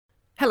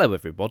Hello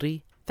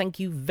everybody, thank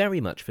you very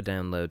much for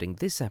downloading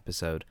this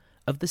episode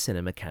of the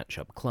Cinema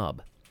Catch-Up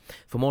Club.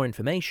 For more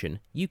information,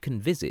 you can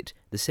visit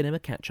the Cinema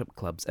Catch-Up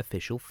Club's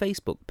official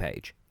Facebook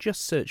page.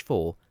 Just search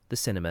for the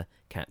Cinema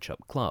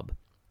Catch-Up Club.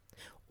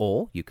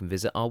 Or you can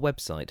visit our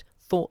website,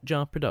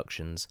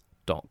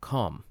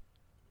 thoughtjarproductions.com.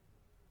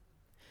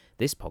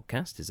 This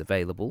podcast is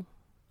available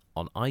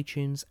on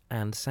iTunes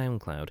and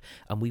SoundCloud,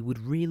 and we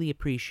would really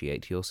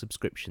appreciate your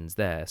subscriptions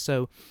there,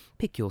 so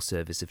pick your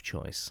service of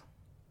choice.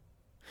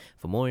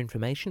 For more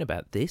information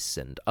about this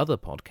and other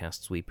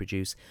podcasts we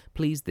produce,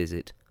 please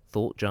visit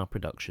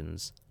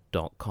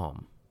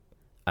thoughtjarproductions.com.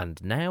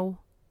 And now,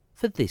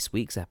 for this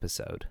week's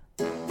episode.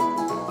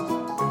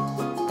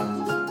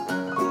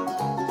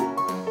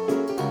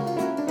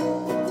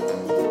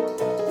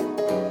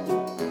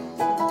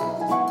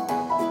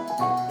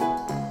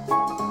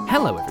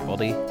 Hello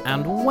everybody,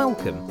 and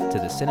welcome to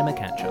the Cinema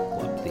Catch-Up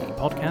Club, the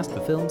podcast for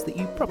films that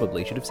you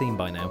probably should have seen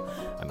by now.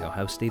 I'm your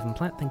host, Stephen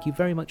Platt. Thank you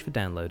very much for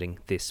downloading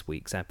this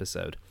week's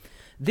episode.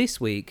 This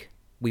week,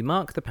 we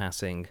mark the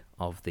passing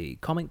of the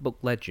comic book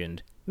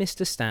legend,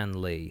 Mr. Stan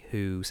Lee,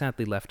 who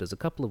sadly left us a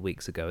couple of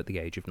weeks ago at the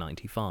age of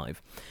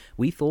 95.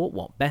 We thought,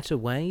 what better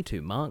way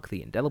to mark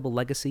the indelible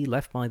legacy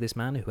left by this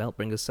man who helped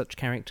bring us such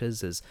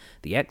characters as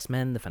the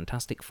X-Men, the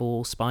Fantastic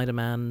Four,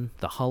 Spider-Man,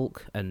 the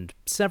Hulk, and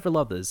several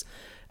others,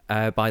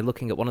 by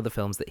looking at one of the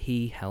films that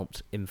he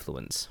helped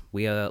influence.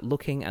 We are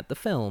looking at the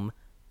film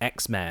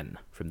X-Men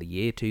from the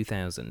year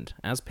 2000,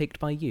 as picked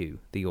by you,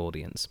 the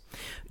audience.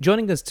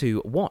 Joining us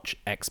to watch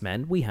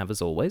X-Men, we have,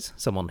 as always,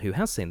 someone who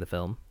has seen the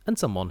film and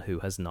someone who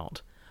has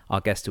not.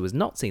 Our guest who has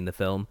not seen the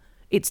film,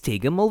 it's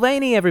Tegan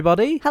Mulvaney,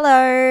 everybody.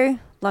 Hello.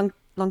 Long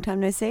time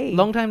no see.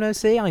 Long time no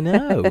see, I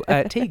know.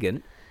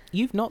 Tegan,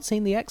 you've not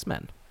seen the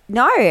X-Men.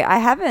 No, I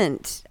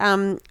haven't.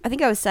 I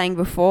think I was saying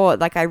before,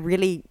 I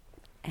really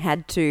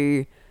had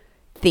to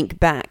think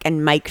back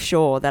and make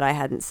sure that I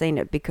hadn't seen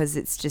it because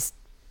it's just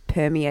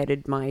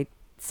permeated my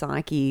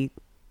psyche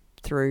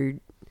through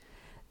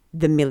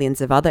the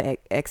millions of other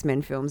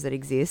X-Men films that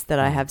exist that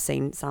I have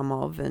seen some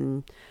of,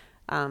 and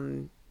I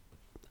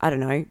don't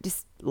know,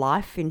 just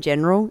life in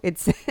general.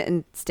 It's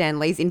and Stan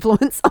Lee's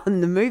influence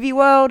on the movie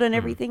world and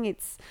everything.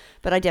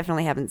 But I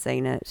definitely haven't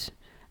seen it,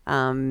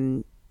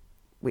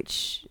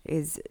 which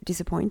is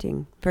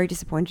disappointing. Very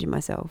disappointed in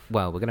myself.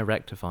 Well, we're going to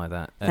rectify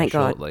that Thank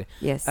shortly. God.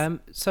 Yes.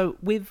 So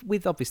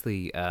with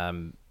obviously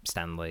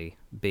Stan Lee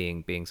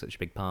being such a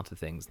big part of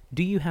things,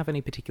 do you have any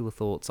particular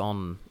thoughts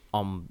on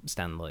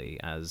Stan Lee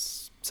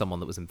as someone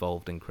that was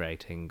involved in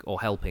creating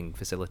or helping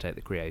facilitate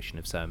the creation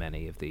of so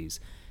many of these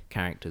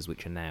characters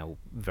which are now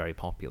very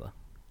popular?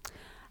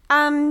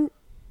 I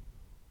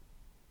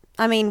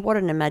mean, what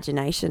an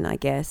imagination, I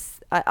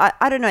guess.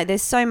 I don't know.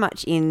 There's so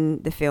much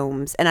in the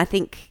films, and I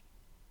think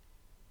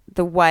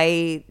the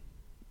way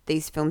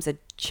these films are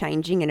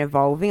changing and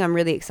evolving, I'm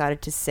really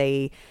excited to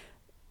see.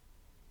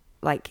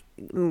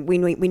 We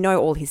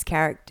know all his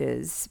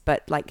characters,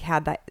 but how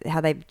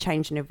they've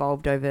changed and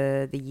evolved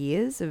over the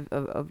years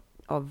of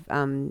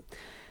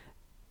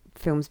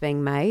films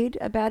being made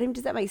about him.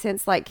 Does that make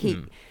sense?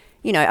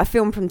 A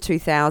film from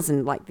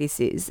 2000 like this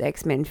is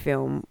X-Men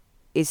film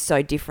is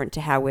so different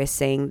to how we're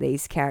seeing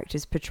these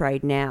characters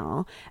portrayed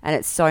now, and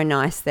it's so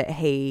nice that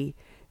he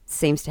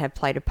seems to have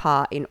played a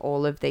part in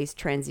all of these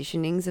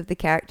transitionings of the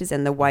characters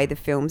and the way the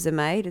films are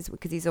made, is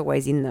because he's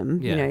always in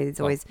them. Yeah, he's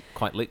always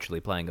quite literally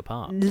playing a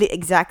part.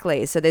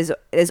 Exactly. So there's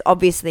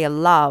obviously a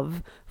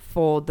love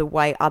for the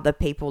way other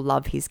people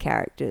love his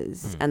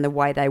characters and the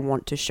way they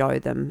want to show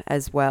them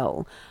as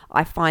well.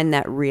 I find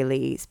that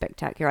really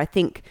spectacular. I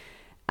think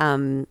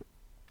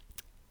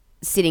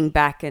sitting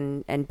back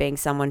and being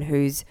someone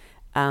who's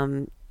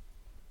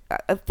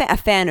a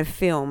fan of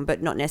film,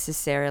 but not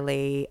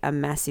necessarily a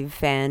massive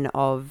fan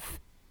of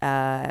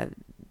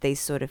these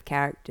sort of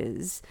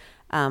characters.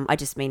 I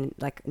just mean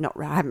I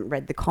haven't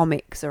read the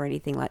comics or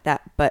anything like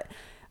that, but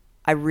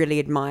I really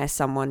admire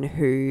someone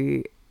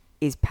who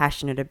is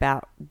passionate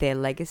about their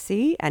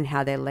legacy and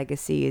how their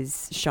legacy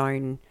is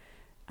shown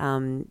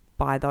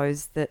by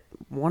those that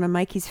want to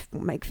make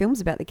films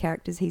about the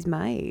characters he's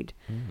made.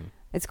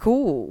 It's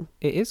cool.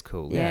 It is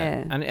cool,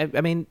 yeah. And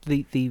I mean,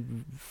 the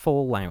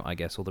fallout, I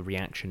guess, or the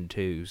reaction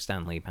to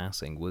Stan Lee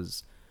passing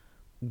was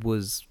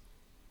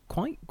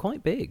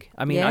quite big.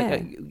 I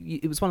mean,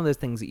 it was one of those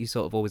things that you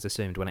sort of always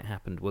assumed when it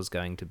happened was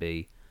going to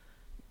be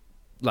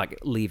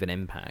leave an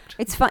impact.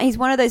 It's fun. He's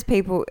one of those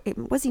people.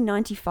 Was he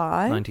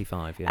 95?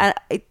 95, yeah.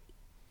 And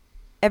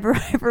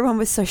everyone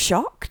was so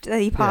shocked that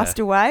he passed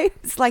away.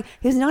 It's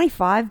he was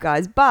 95,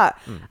 guys. But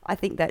I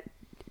think that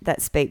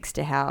speaks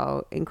to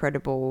how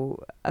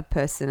incredible a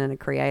person and a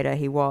creator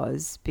he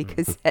was,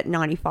 because at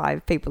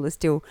 95, people are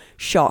still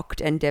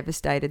shocked and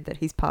devastated that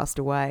he's passed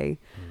away.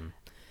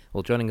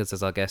 Well, joining us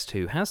as our guest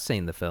who has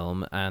seen the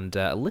film and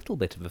a little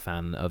bit of a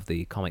fan of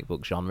the comic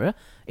book genre,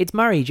 it's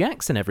Murray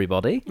Jackson,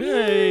 everybody.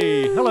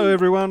 Yay! Hello,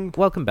 everyone.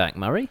 Welcome back,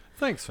 Murray.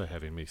 Thanks for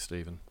having me,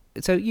 Stephen.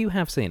 So you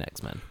have seen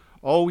X-Men?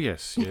 Oh,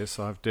 yes,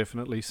 I've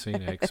definitely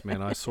seen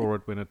X-Men. I saw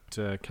it when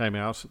it came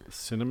out at the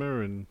cinema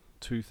in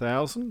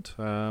 2000.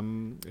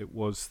 It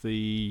was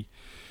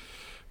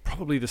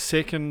probably the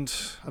second.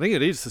 I think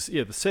it is.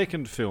 The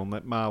second film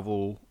that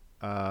Marvel.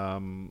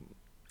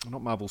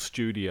 Not Marvel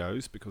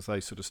Studios, because they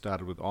sort of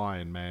started with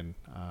Iron Man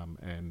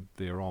and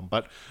they're on,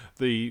 but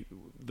the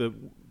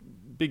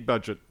big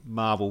budget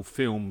Marvel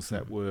films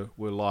that were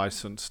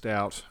licensed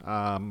out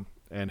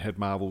and had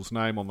Marvel's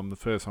name on them. The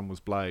first one was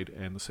Blade,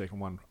 and the second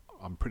one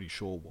I'm pretty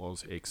sure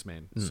was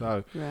X-Men.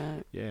 So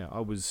yeah, I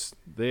was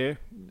there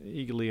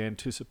eagerly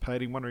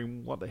anticipating,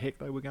 wondering what the heck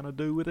they were going to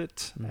do with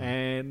it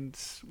and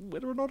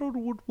whether or not it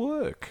would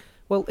work.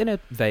 Well, in a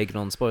vague,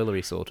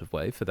 non-spoilery sort of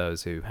way, for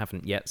those who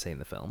haven't yet seen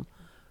the film,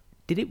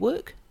 did it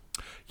work?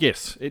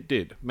 Yes, it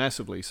did.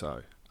 Massively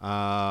so.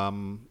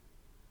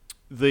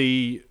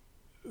 The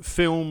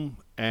film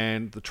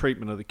and the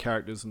treatment of the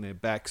characters and their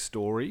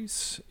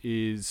backstories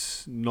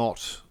is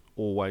not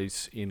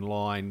always in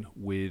line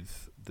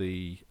with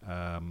the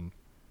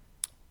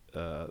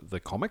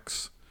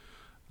comics.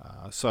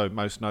 So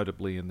most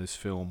notably in this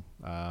film,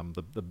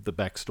 the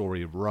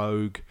backstory of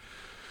Rogue,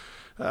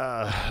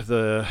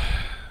 the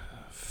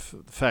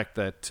fact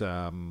that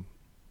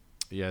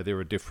there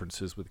are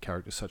differences with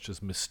characters such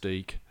as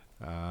Mystique,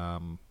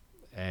 and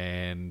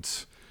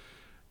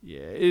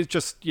it's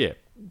just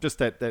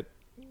that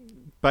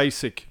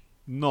basic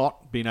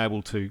not being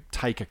able to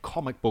take a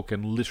comic book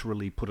and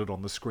literally put it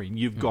on the screen.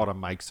 You've got to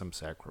make some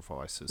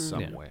sacrifices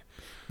somewhere.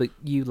 Yeah. But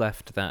you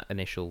left that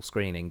initial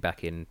screening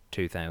back in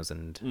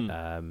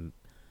 2000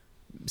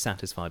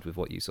 satisfied with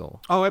what you saw?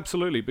 Oh,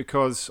 absolutely,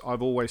 because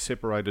I've always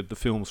separated the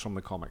films from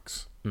the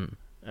comics.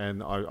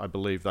 And I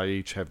believe they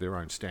each have their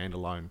own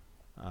standalone,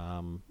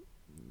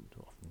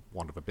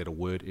 want of a better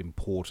word,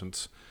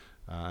 importance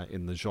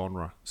in the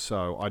genre.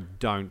 So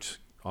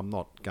I'm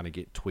not going to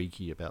get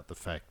tweaky about the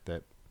fact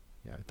that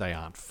they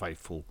aren't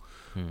faithful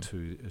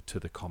to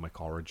the comic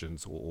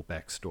origins or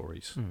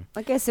backstories.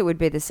 I guess it would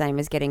be the same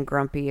as getting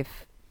grumpy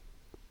if,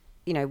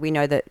 we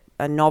know that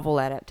a novel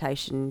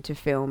adaptation to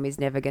film is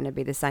never going to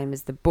be the same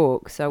as the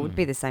book. So it would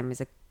be the same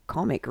as a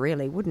comic,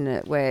 really, wouldn't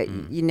it? Where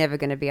you're never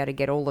going to be able to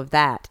get all of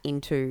that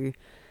into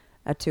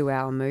a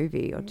 2-hour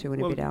movie or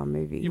 2-and-a-bit-hour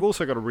movie. You've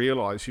also got to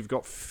realise you've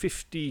got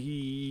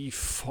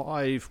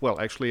 55... Well,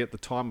 actually, at the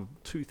time of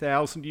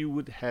 2000, you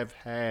would have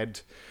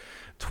had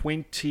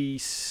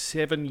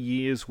 27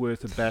 years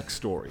worth of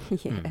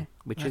backstory.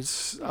 Which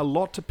is a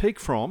lot to pick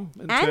from.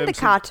 And the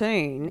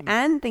cartoon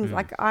and things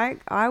like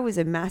I was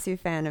a massive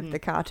fan of the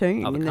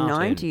cartoon in the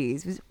 90s.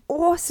 It was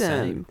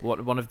awesome.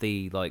 One of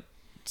the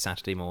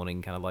Saturday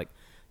morning kind of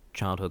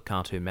childhood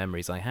cartoon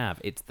memories I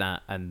have, it's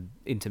that, and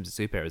in terms of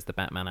superheroes, the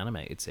Batman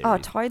animated series. Oh,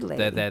 totally.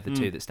 They're the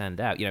two that stand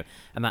out,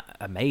 and that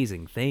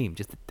amazing theme,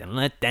 just the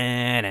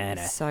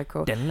so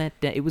cool.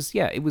 It was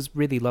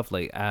really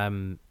lovely. I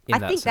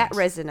think that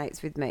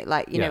resonates with me.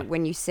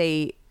 When you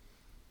see,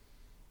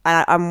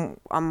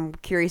 I'm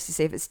curious to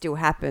see if it still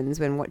happens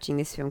when watching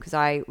this film, because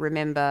I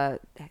remember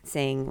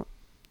seeing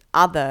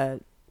other,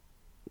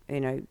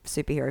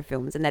 superhero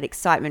films, and that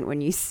excitement when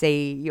you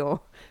see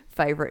your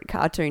favorite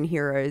cartoon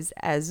heroes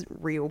as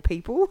real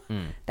people.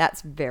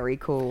 That's very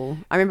cool.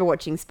 I remember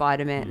watching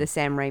Spider-Man, the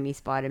Sam Raimi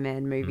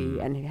Spider-Man movie,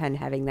 and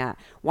having that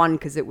one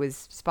because it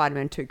was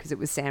Spider-Man, 2 because it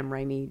was Sam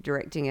Raimi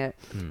directing it,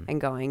 and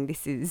going,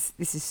 this is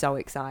so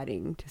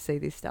exciting to see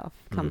this stuff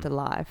come to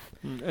life.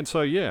 And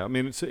so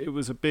it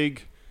was a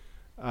big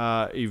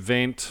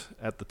event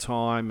at the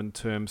time in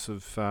terms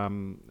of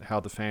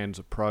how the fans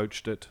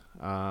approached it.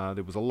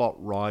 There was a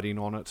lot riding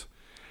on it.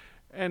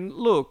 And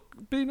look,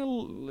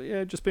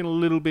 just being a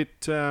little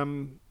bit,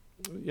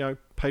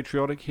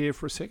 patriotic here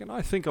for a second.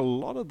 I think a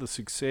lot of the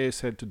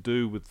success had to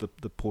do with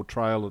the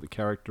portrayal of the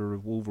character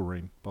of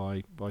Wolverine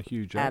by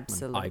Hugh Jackman.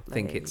 Absolutely. I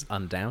think it's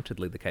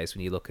undoubtedly the case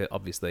when you look at,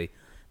 obviously,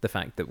 the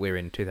fact that we're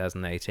in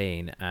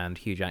 2018 and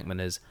Hugh Jackman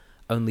has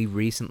only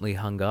recently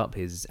hung up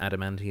his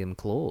adamantium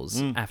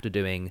claws after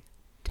doing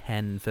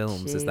 10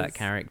 films as that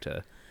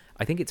character.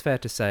 I think it's fair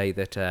to say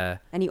that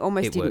and he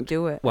almost didn't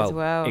do it as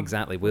well.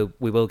 Exactly. We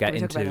will get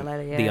into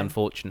the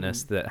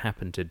unfortunateness that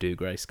happened to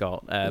Dougray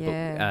Scott.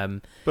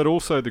 But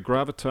also the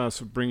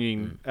gravitas of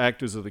bringing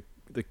actors of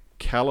the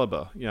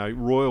calibre,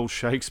 Royal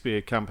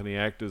Shakespeare Company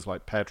actors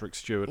like Patrick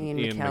Stewart and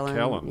Ian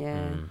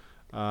McKellen.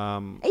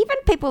 Even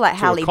people like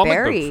Halle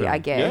Berry, I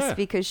guess,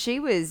 because she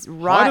was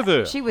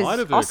she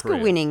was Oscar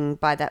winning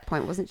by that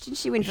point, wasn't she?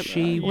 She went for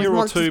year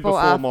or two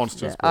before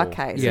Monsters Ball.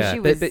 Okay, so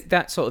she was. But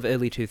that sort of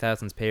early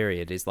 2000s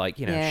period is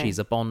she's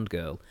a Bond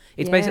girl.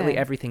 It's basically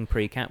everything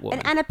pre-Catwoman.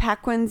 And Anna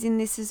Paquin's in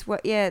this as well.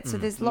 Yeah, so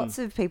there's lots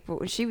of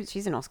people.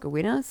 She's an Oscar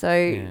winner,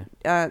 so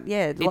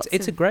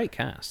it's a great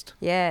cast.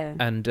 Yeah,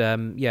 and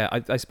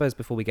I suppose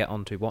before we get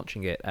on to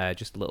watching it,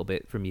 just a little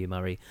bit from you,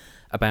 Murray,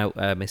 about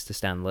Mr.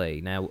 Stan Lee.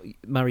 Now,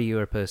 Murray,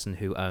 you're a person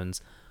who owns,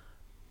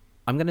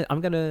 I'm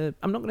not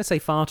gonna say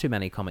far too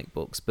many comic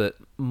books, but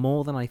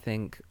more than I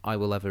think I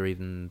will ever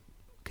even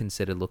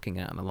consider looking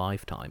at in a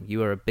lifetime.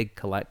 You are a big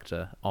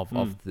collector of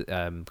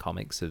the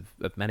comics of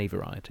many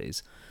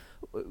varieties.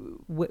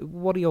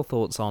 What are your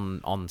thoughts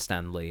on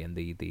Stan Lee and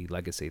the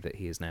legacy that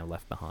he has now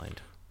left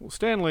behind? Well,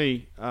 Stan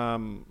Lee,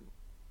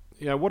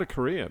 what a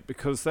career,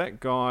 because that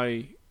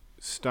guy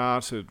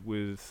started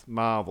with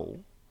Marvel,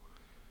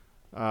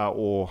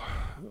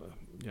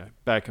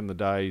 back in the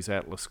days,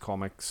 Atlas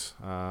Comics,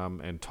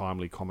 and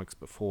Timely Comics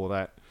before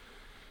that.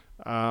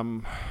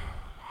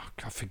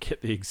 I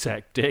forget the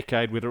exact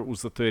decade, whether it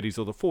was the 30s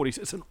or the 40s.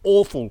 It's an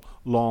awful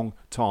long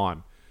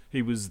time.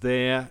 He was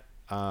there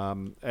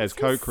as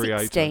co-creator.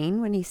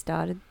 16 when he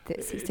started.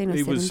 16 or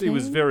 17? He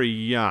was very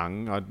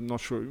young. I'm not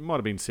sure. It might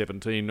have been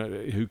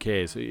 17. Who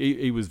cares?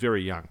 He was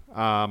very young.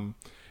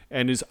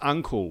 And his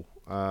uncle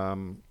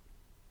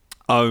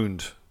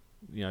owned,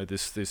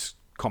 this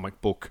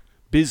comic book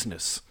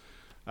business,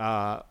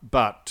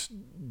 but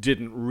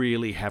didn't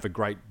really have a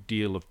great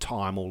deal of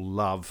time or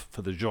love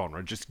for the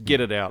genre. Just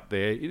get it out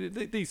there.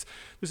 This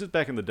is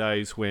back in the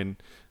days when,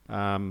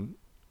 a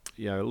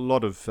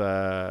lot of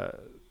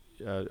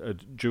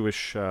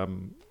Jewish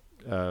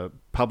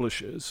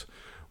publishers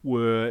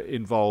were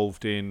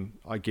involved in,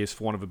 I guess,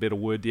 for want of a better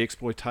word, the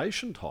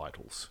exploitation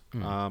titles.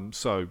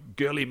 So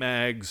girly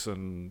mags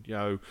and,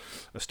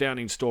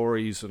 astounding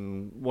stories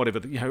and whatever,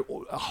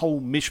 a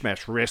whole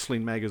mishmash,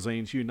 wrestling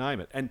magazines, you name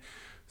it. And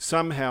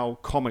somehow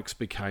comics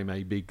became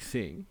a big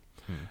thing.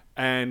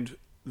 And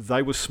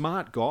they were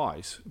smart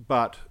guys,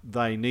 but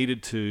they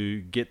needed to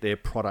get their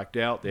product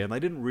out there, and they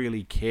didn't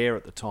really care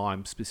at the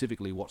time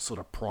specifically what sort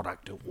of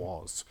product it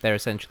was. They're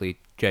essentially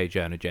J.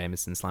 Jonah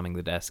Jameson slamming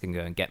the desk and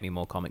going, get me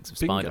more comics of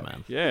Bingo.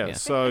 Spider-Man. Yeah.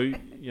 So,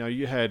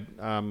 you had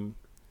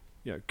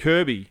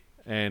Kirby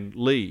and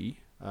Lee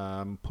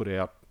put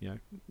out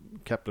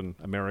Captain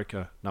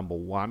America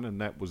 #1, and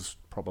that was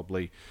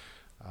probably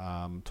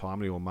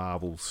Timely or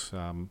Marvel's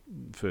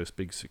first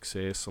big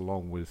success,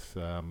 along with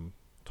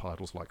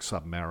titles like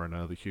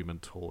Submariner, The Human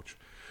Torch.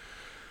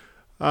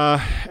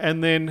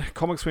 And then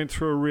comics went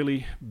through a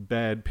really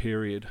bad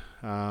period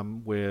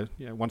where,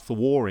 once the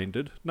war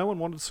ended, no one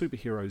wanted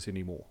superheroes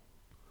anymore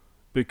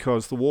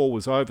because the war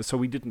was over. So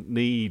we didn't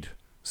need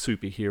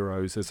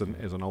superheroes as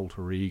an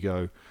alter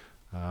ego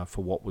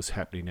for what was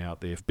happening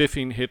out there.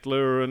 Biffing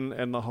Hitler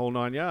and the whole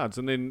nine yards.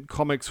 And then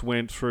comics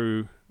went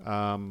through,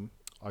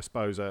 I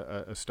suppose,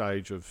 a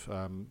stage of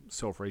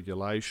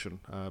self-regulation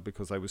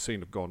because they were seen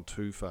to have gone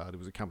too far. There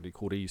was a company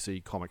called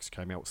EC Comics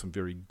came out with some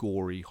very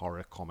gory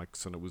horror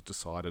comics, and it was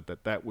decided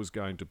that was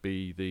going to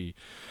be the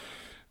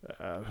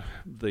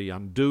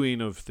undoing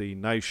of the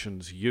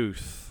nation's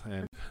youth,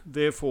 and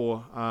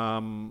therefore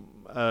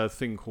a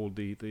thing called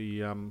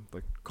the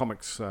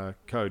Comics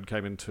Code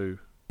came into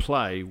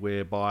play,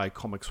 whereby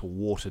comics were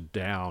watered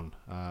down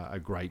a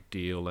great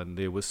deal, and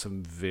there were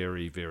some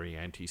very, very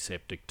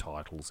antiseptic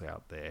titles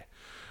out there.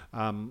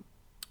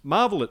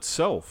 Marvel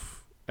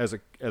itself, as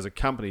a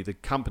company, the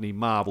company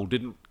Marvel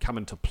didn't come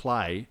into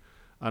play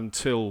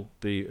until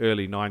the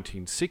early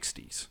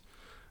 1960s.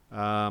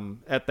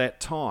 At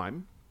that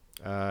time,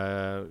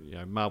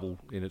 Marvel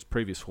in its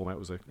previous format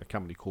was a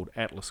company called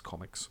Atlas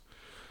Comics.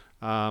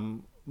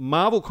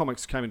 Marvel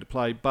Comics came into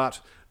play, but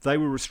they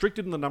were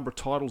restricted in the number of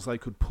titles they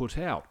could put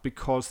out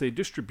because their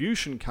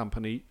distribution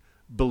company,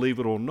 believe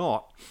it or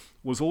not,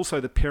 was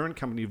also the parent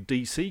company of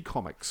DC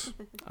Comics.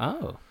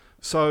 Oh.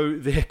 So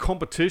their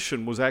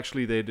competition was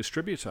actually their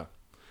distributor.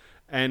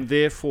 And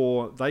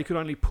therefore, they could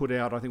only put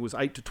out, I think it was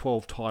 8 to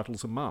 12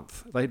 titles a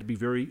month. They had to be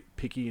very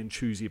picky and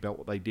choosy about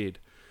what they did.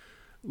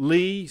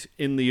 Lee,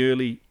 in the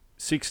early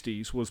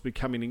 60s, was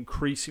becoming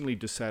increasingly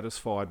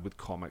dissatisfied with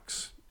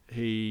comics.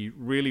 He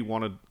really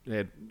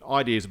had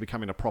ideas of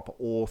becoming a proper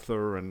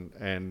author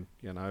and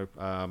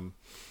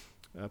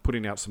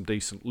putting out some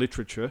decent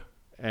literature.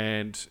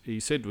 And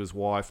he said to his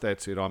wife,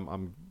 "That's it.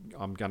 I'm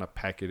going to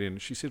pack it in."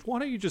 She said, "Why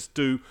don't you just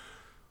do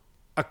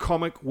a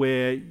comic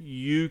where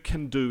you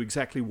can do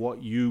exactly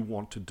what you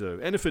want to do,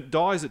 and if it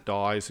dies, it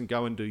dies, and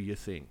go and do your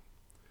thing."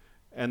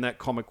 And that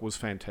comic was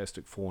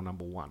Fantastic Four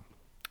 #1.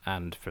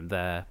 And from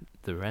there,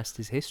 the rest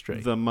is history.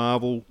 The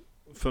Marvel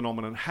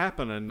phenomenon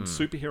happened, and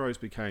superheroes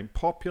became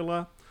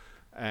popular,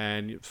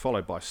 and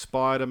followed by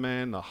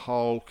Spider-Man, the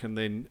Hulk, and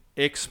then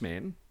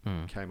X-Men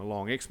came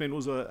along. X-Men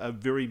was a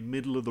very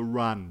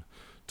middle-of-the-run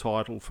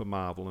title for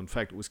Marvel. In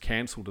fact, it was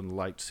cancelled in the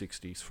late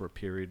 60s for a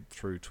period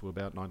through to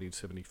about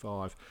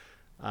 1975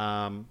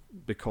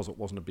 because it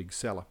wasn't a big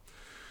seller.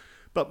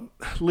 But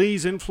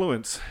Lee's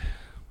influence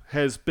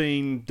has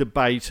been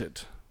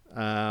debated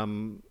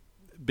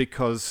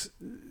because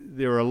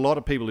there are a lot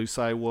of people who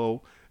say,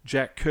 well,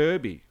 Jack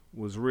Kirby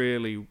was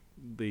really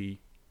the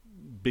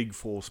big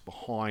force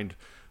behind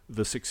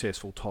the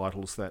successful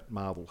titles that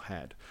Marvel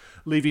had.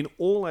 Leaving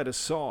all that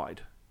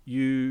aside,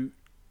 you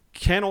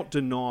cannot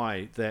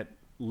deny that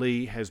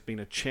Lee has been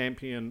a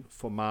champion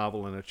for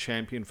Marvel and a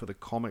champion for the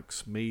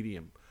comics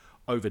medium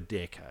over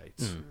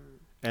decades.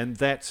 And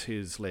that's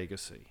his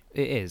legacy.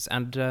 It is.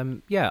 And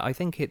I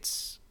think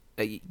it's...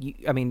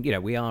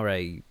 we are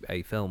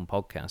a film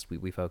podcast.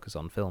 We focus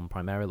on film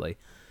primarily.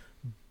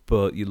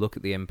 But you look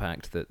at the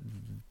impact that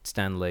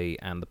Stan Lee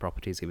and the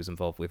properties he was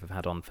involved with have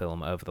had on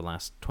film over the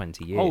last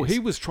 20 years. Oh, he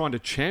was trying to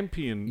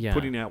champion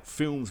putting out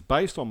films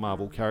based on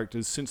Marvel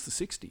characters since the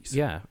 60s.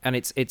 Yeah, and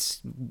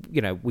it's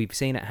we've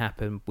seen it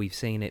happen. We've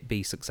seen it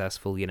be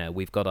successful.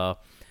 We've got our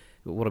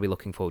what are we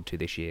looking forward to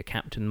this year?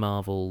 Captain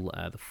Marvel,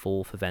 the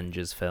fourth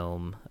Avengers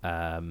film.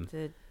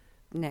 The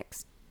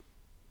next...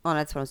 Oh, no,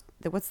 that's what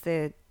what's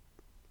the...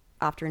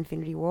 After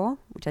Infinity War,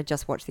 which I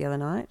just watched the other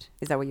night.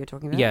 Is that what you're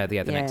talking about? Yeah,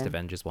 the next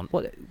Avengers one.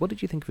 What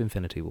did you think of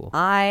Infinity War?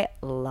 I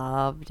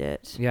loved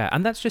it. Yeah,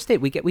 and that's just it.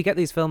 We get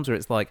these films where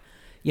it's like,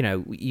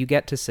 you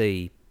get to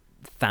see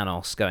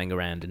Thanos going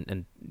around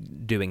and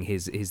doing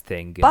his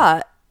thing.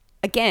 But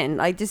again,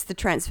 just the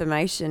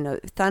transformation of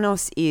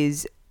Thanos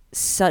is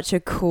such a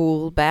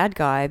cool bad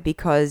guy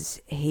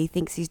because he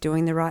thinks he's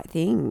doing the right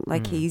thing.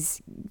 Like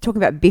he's talking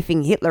about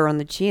biffing Hitler on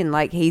the chin.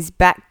 Like he's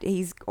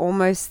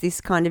almost this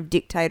kind of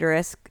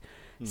dictator-esque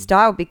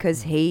style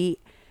because the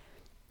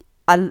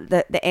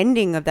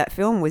ending of that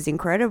film was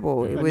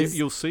incredible. It was.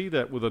 You'll see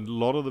that with a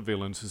lot of the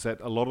villains is that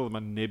a lot of them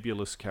are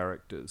nebulous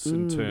characters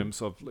in terms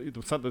of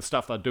some of the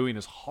stuff they're doing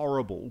is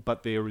horrible,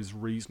 but there is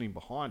reasoning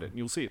behind it. And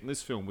you'll see it in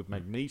this film with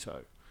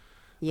Magneto.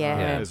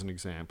 As an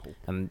example.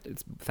 And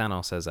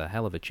Thanos has a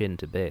hell of a chin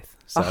to biff.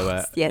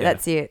 So,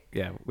 that's it.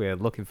 Yeah, we're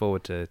looking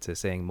forward to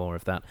seeing more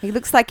of that. He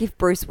looks like if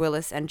Bruce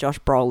Willis and Josh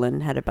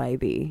Brolin had a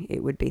baby,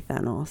 it would be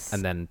Thanos.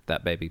 And then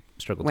that baby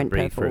struggled to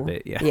breathe for a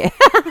bit. Yeah.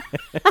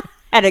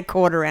 Had a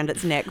cord around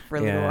its neck for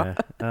a little while.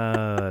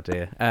 Oh,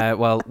 dear.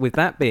 Well, with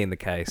that being the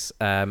case,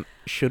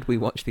 should we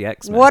watch the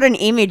X-Men? What an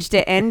image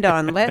to end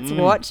on. Let's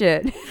watch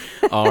it.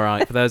 All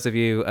right. For those of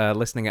you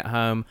listening at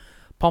home,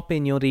 pop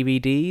in your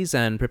DVDs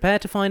and prepare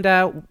to find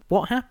out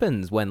what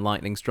happens when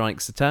lightning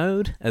strikes a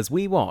toad as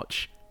we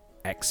watch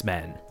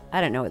X-Men. I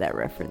don't know what that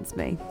reference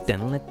means.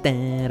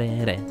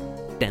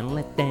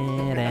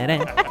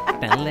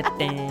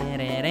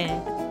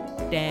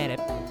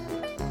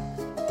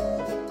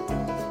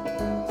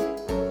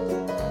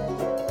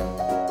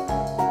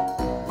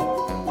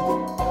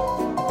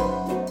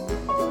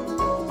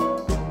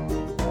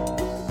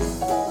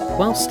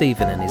 While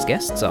Stephen and his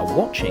guests are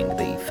watching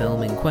the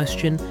film in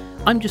question,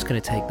 I'm just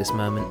going to take this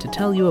moment to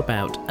tell you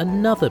about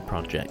another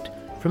project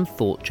from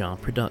Thoughtjar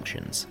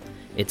Productions.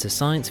 It's a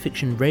science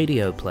fiction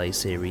radio play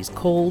series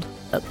called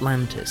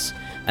Atlantis,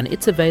 and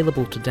it's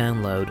available to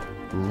download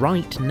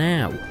right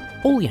now.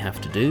 All you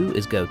have to do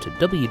is go to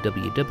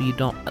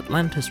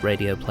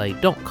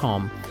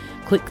www.atlantisradioplay.com,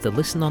 click the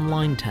Listen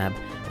Online tab,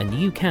 and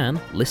you can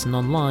listen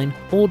online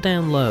or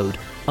download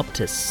up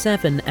to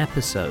 7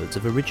 episodes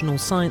of original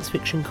science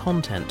fiction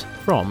content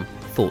from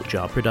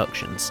Thoughtjar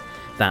Productions.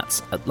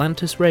 That's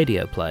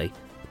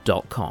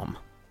atlantisradioplay.com.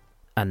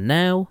 And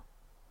now,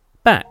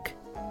 back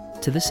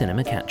to the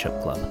Cinema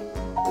Catch-Up Club.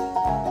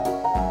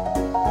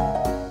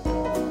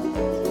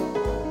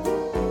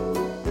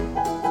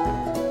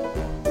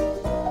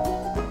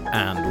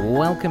 And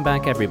welcome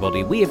back,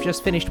 everybody. We have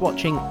just finished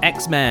watching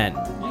X-Men.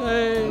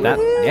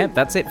 Yay!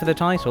 That's it for the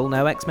title.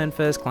 No X-Men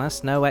First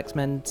Class, no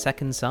X-Men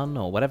Second Son,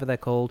 or whatever they're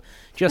called.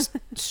 Just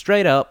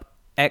straight up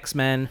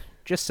X-Men.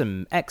 Just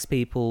some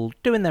X-people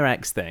doing their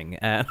X thing.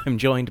 I'm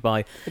joined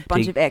by... A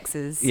bunch of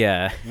X's.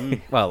 Yeah.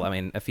 Well, I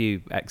mean, a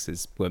few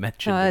X's were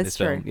mentioned in this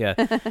film. Yeah.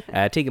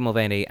 Tegan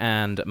Mulvaney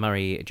and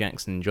Murray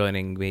Jackson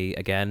joining me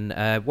again,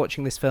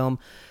 watching this film.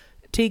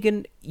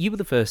 Tegan, you were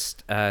the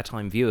first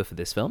time viewer for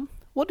this film.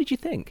 What did you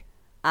think?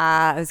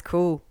 It was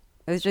cool.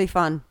 It was really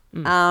fun.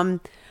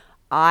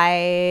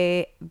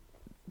 I,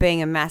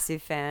 being a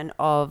massive fan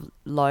of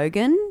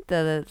Logan,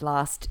 the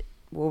last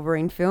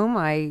Wolverine film,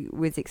 I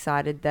was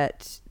excited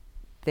that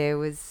it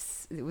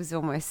was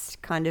almost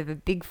kind of a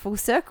big full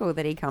circle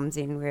that he comes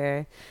in,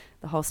 where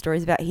the whole story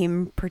is about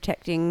him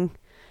protecting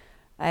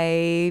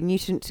a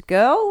mutant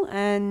girl,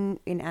 and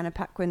in Anna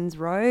Paquin's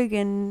Rogue,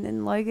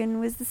 and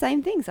Logan was the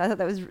same thing. So I thought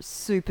that was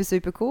super,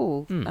 super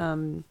cool.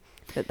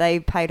 That they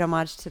paid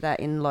homage to that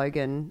in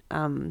Logan.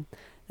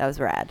 That was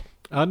rad.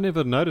 I'd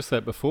never noticed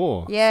that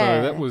before. Yeah.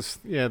 So that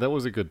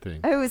was a good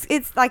thing.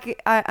 It's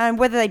like, and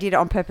whether they did it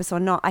on purpose or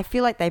not, I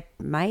feel like they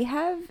may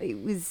have.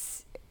 It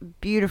was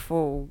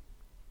beautiful.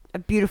 A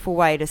beautiful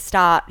way to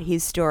start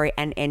his story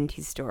and end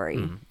his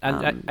story.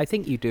 And I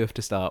think you do have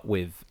to start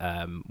with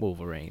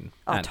Wolverine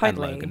and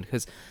Logan,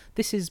 because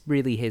this is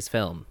really his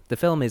film. The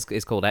film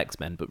is called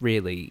X-Men, but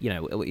really,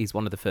 he's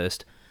one of the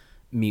first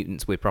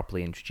mutants we're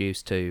properly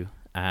introduced to,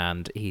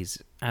 and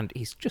he's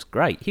just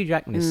great. Hugh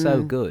Jackman is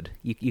so good.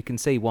 You can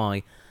see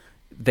why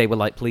they were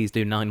like, please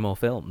do 9 more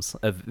films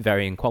of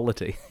varying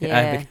quality,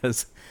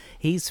 because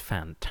he's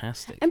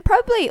fantastic. And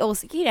probably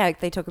also,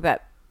 they talk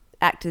about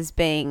actors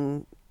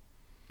being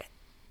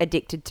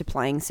addicted to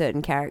playing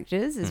certain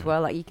characters as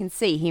well. Like, you can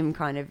see him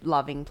kind of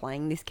loving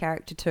playing this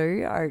character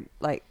too. Or,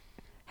 like,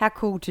 how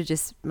cool to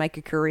just make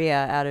a career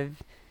out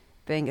of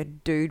being a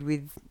dude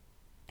with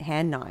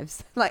hand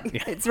knives.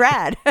 Like, it's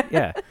rad.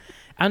 Yeah.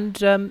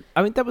 And,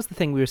 I mean, that was the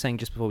thing we were saying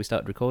just before we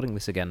started recording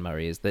this again,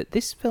 Murray, is that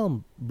this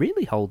film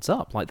really holds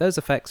up. Like, those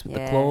effects with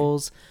the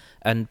claws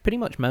and pretty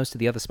much most of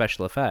the other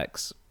special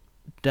effects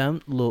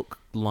don't look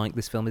like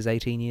this film is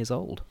 18 years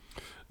old.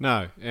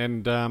 No,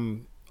 and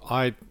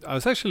I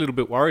was actually a little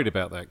bit worried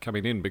about that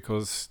coming in,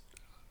 because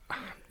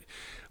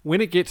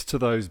when it gets to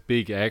those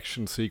big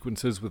action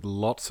sequences with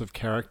lots of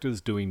characters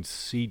doing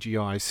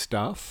CGI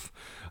stuff,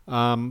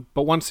 but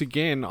once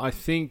again, I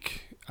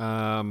think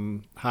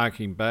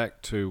harking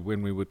back to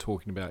when we were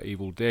talking about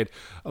Evil Dead,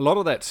 a lot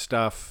of that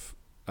stuff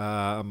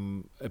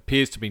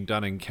appears to have been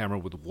done in camera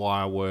with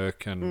wire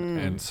work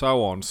and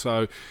so on.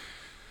 So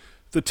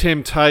the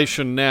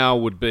temptation now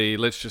would be,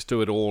 let's just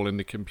do it all in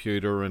the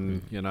computer,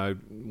 and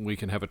we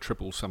can have a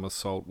triple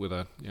somersault with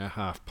a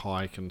half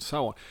pike and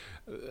so on.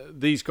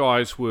 These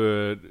guys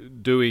were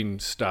doing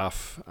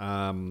stuff,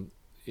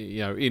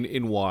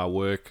 in wire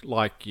work,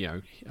 like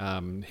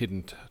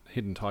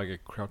Hidden Tiger,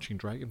 Crouching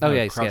Dragon. Oh,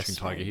 yes, Crouching yes.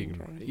 Tiger, Hidden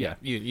Dragon. Yeah,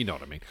 you know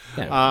what I mean.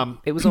 Yeah.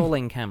 It was all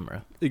in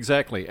camera.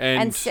 Exactly,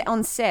 and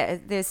on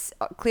set, there's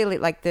clearly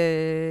like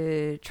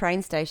the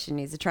train station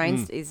is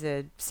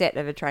a set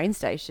of a train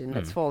station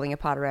that's falling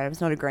apart around him.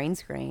 It's not a green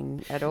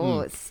screen at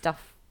all. It's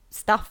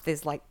stuff.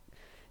 There's like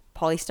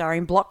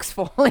polystyrene blocks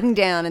falling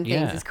down and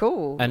things. It's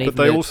cool. But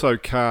they also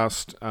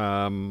cast,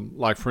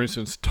 like for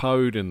instance,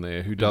 Toad in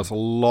there, who does a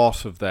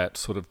lot of that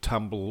sort of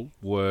tumble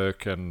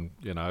work and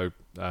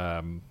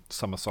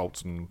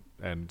somersaults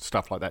and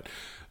stuff like that.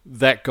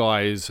 That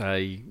guy is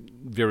a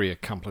very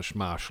accomplished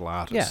martial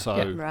artist.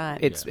 Right.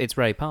 It's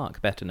Ray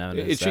Park, better known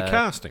as... It's your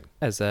casting.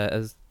 As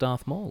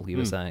Darth Maul, you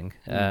were saying.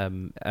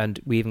 And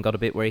we even got a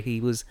bit where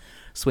he was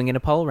swinging a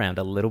pole around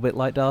a little bit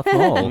like Darth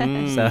Maul.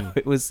 So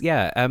it was,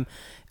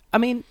 I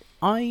mean,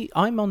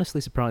 I'm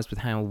honestly surprised with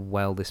how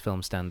well this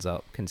film stands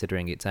up,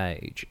 considering its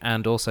age,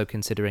 and also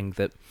considering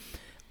that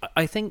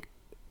I think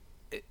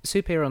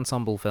superhero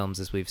ensemble films,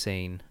 as we've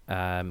seen,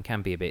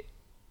 can be a bit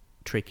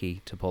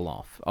tricky to pull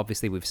off.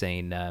 Obviously, we've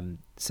seen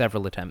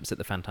several attempts at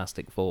the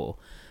Fantastic Four,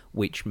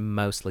 which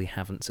mostly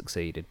haven't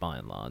succeeded by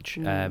and large.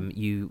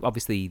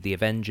 Obviously, the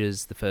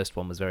Avengers, the first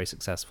one was very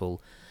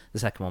successful. The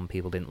second one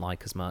people didn't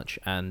like as much,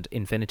 and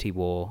Infinity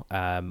War,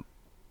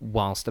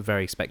 whilst a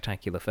very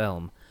spectacular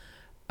film,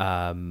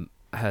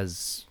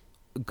 has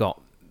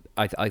got,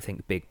 I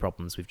think, big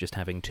problems with just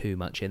having too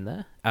much in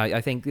there.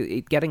 I think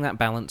getting that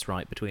balance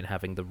right between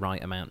having the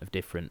right amount of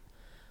different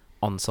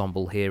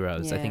ensemble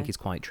heroes, I think, is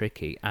quite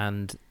tricky.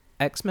 And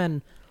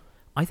X-Men,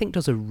 I think,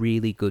 does a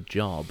really good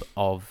job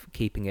of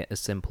keeping it as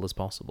simple as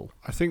possible.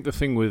 I think the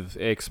thing with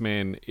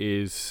X-Men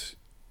is,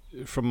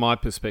 from my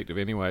perspective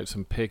anyway, it's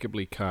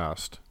impeccably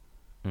cast.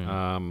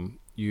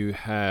 You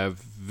have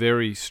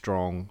very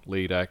strong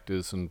lead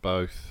actors in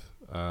both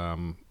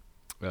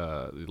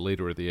the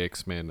leader of the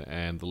X-Men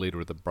and the leader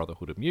of the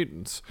Brotherhood of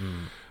Mutants.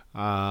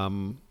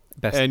 And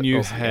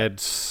you had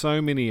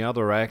so many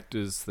other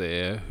actors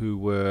there who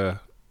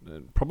were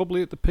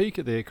probably at the peak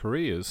of their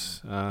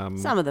careers.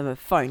 Some of them are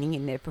phoning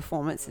in their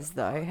performances,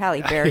 though.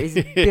 Halle Berry's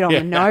a bit on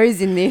the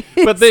nose in this.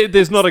 But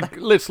there's not a...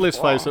 Let's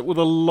face it, with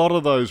a lot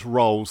of those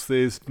roles,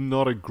 there's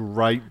not a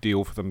great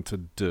deal for them to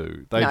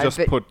do. They just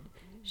put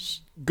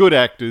good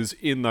actors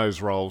in those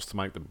roles to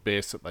make the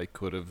best that they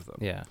could of them.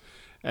 Yeah.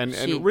 And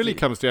it really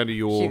comes down to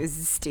your... She was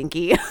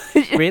stinky.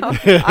 Really?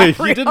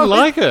 You didn't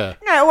like her?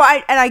 No,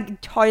 well, I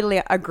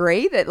totally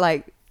agree that,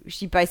 like,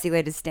 she basically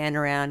had to stand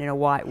around in a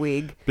white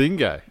wig.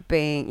 Bingo.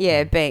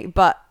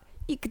 But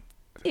you could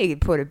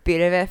put a bit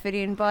of effort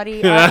in,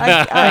 buddy,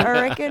 I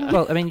reckon.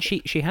 Well, I mean,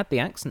 she had the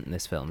accent in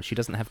this film. She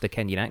doesn't have the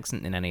Kenyan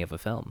accent in any other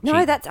film. No,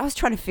 I was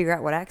trying to figure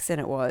out what accent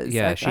it was.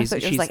 Yeah, I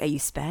thought it was like, are you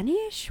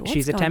Spanish? What's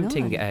she's going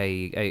attempting on?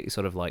 a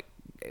sort of like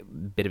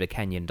bit of a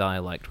Kenyan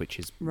dialect, which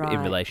is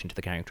in relation to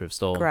the character of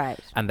Storm. Great.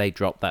 And they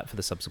dropped that for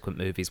the subsequent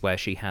movies where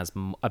she has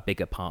a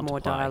bigger part more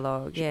to play.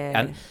 dialogue, yeah.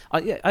 And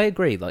I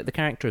agree, like the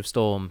character of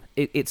Storm,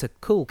 it's a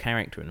cool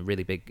character and a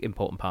really big,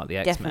 important part of the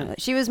X-Men. Definitely.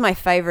 She was my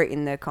favourite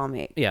in the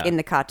comic, in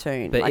the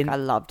cartoon. But I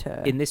loved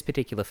her. In this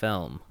particular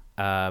film,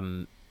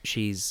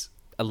 she's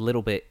a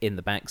little bit in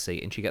the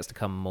backseat, and she gets to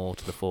come more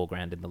to the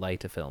foreground in the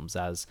later films.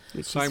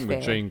 Same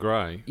with Jean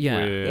Grey,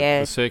 where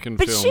the second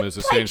film is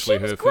essentially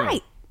her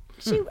film.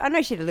 I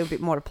know she had a little bit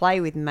more to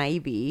play with,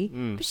 maybe,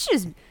 but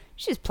she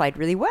just played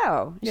really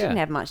well. She didn't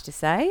have much to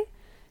say.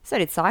 So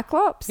did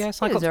Cyclops. Yeah,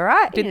 Cyclops was all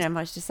right. He didn't have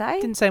much to say.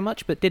 Didn't say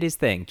much, but did his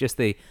thing. Just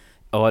the,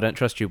 I don't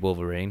trust you,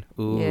 Wolverine.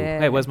 Ooh,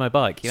 hey, where's my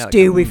bike?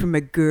 Stay away from a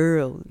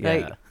girl.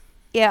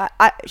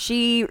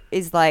 She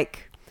is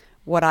like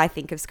what I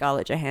think of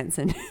Scarlett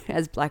Johansson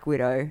as Black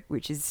Widow,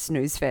 which is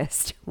snooze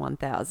fest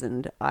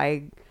 1000.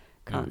 I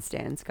can't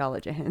stand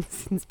Scarlett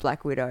Johansson's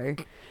Black Widow.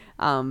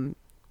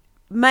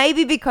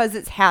 Maybe because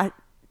it's how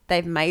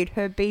they've made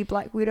her be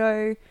Black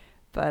Widow,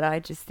 but I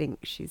just think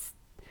she's...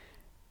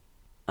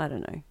 I don't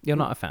know. You're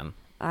not a fan?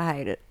 I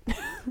hate it.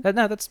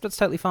 No, that's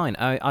totally fine.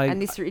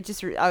 And this it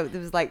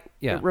was like...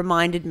 It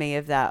reminded me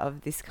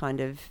of this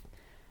kind of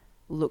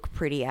look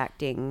pretty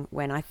acting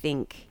when I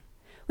think...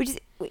 Which is...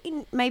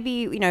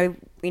 Maybe,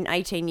 in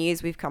 18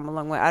 years we've come a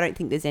long way. I don't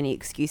think there's any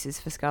excuses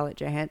for Scarlett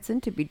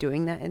Johansson to be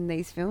doing that in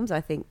these films.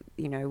 I think,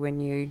 when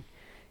you...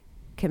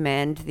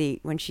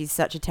 when she's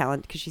such a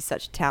talent, because she's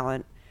such a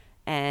talent,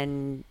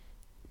 and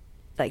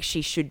like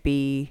she should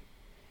be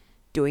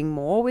doing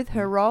more with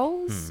her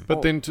roles.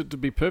 But then to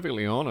be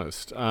perfectly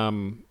honest,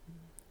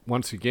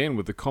 once again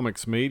with the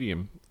comics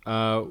medium,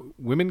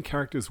 women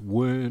characters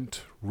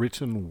weren't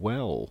written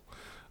well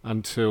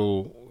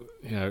until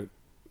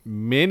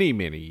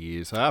many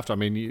years after. I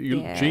mean,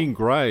 Jean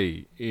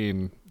Grey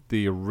in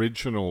the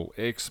original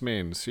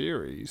X-Men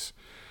series,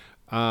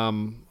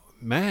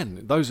 man,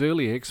 those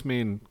early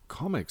X-Men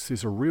comics,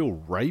 there's a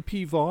real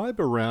rapey vibe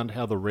around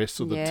how the rest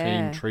of the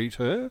team treat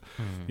her.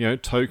 You know,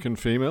 token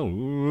female,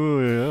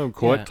 ooh, yeah, I'm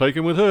quite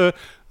taken with her.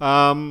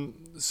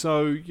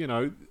 So, you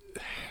know...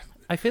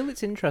 I feel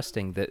it's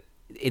interesting that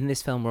in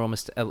this film we're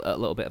almost a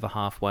little bit of a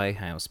halfway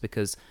house,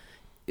 because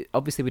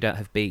obviously we don't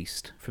have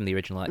Beast from the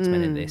original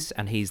X-Men in this,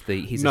 and he's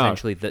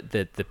essentially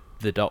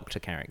the Doctor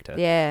character.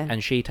 Yeah.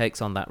 And she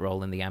takes on that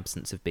role in the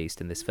absence of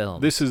Beast in this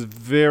film. This is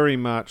very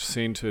much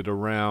centered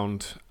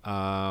around...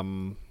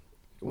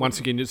 once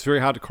again, it's very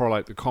hard to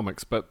correlate the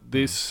comics, but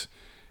this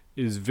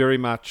is very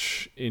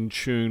much in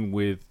tune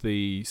with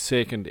the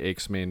second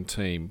X-Men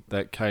team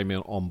that came in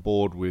on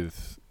board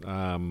with,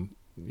 about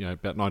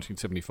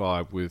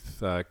 1975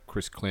 with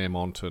Chris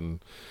Claremont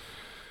and...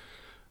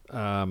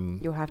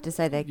 You'll have to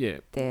say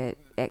their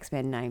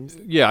X-Men names.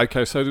 Yeah,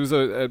 okay. So there was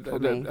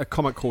a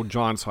comic called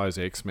Giant Size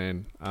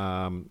X-Men,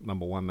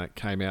 number one, that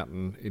came out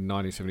in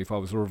 1975.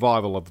 It was a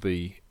revival of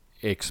the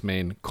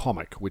X-Men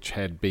comic, which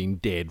had been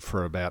dead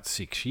for about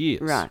 6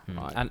 years. Right.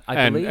 And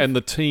I believe... and the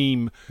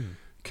team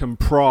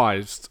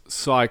comprised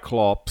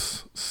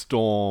Cyclops,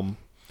 Storm,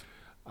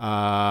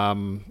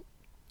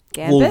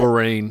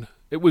 Wolverine.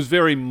 It was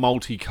very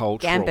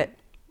multicultural. Gambit.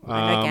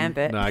 I know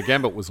Gambit. No,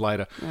 Gambit was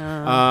later.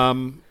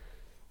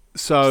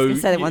 So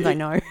just say the ones I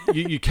know.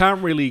 you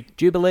can't really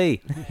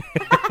Jubilee.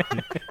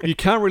 you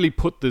can't really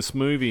put this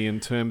movie in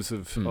terms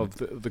of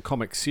the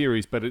comic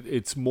series, but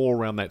it's more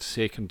around that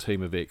second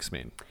team of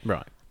X-Men.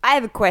 Right. I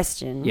have a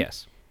question.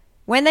 Yes.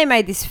 When they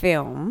made this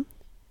film,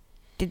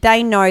 did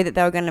they know that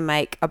they were going to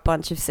make a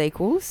bunch of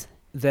sequels?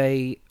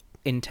 They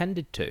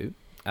intended to,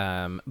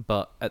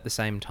 but at the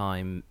same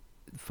time,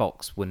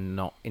 Fox were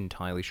not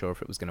entirely sure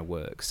if it was going to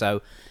work.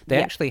 So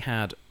they actually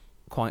had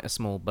quite a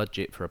small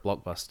budget for a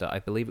blockbuster. I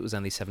believe it was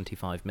only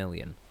 75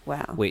 million.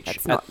 Wow, which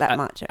that's not that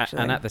much,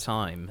 actually. And at the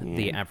time,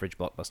 the average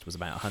blockbuster was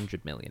about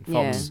 100 million.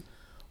 Fox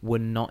were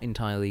not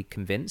entirely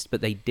convinced, but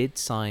they did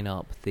sign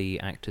up the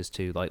actors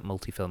to like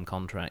multi-film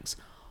contracts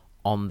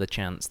on the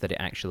chance that it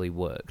actually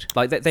worked.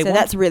 Like they so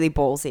that's really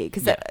ballsy,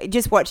 because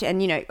just watch,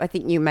 and I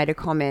think you made a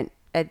comment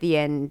at the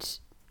end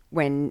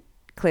when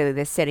clearly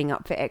they're setting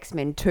up for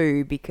X-Men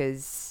 2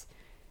 because,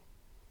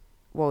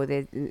 well,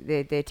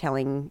 they're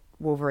telling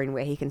Wolverine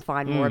where he can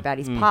find more about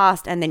his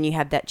past, and then you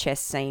have that chess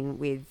scene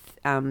with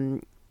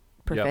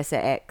Professor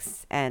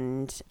X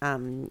and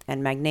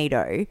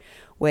Magneto,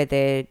 where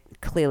they're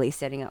clearly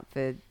setting up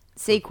for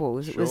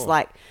sequels. It was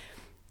like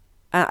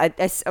I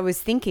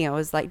was thinking, I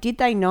was like, did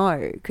they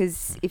know?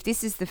 Because if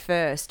this is the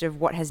first of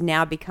what has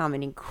now become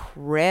an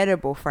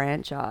incredible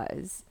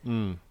franchise,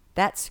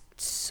 that's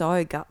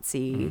so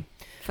gutsy.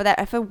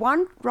 For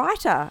one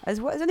writer as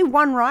well. There's only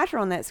one writer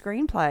on that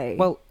screenplay.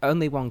 Well,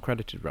 only one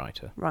credited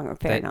writer. Right,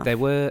 fair enough. There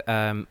were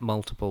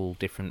multiple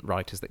different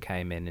writers that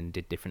came in and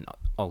did different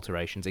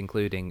alterations,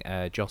 including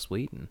Joss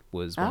Whedon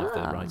was one of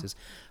the writers.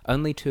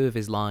 Only 2 of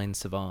his lines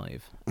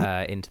survive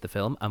into the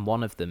film, and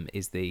one of them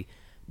is the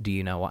 "Do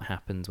you know what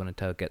happens when a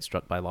toad gets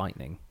struck by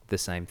lightning?" The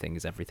same thing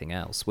as everything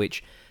else,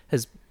 which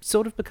has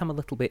sort of become a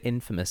little bit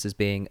infamous as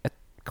being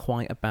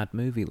quite a bad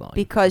movie line.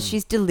 Because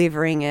she's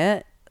delivering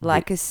it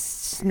like a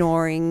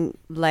snoring,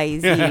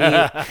 lazy,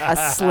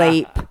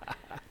 asleep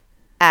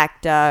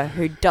actor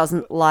who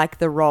doesn't like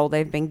the role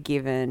they've been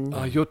given.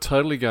 Oh, you're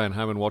totally going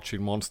home and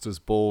watching Monsters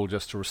Ball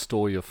just to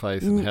restore your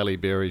faith in Halle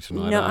Berry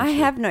tonight. No, aren't I you?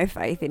 have no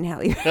faith in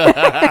Halle.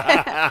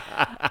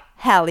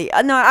 Halle.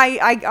 No,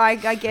 I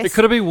guess it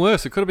could have been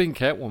worse. It could have been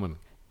Catwoman.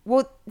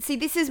 Well, see,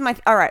 this is my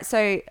all right.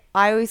 So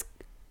I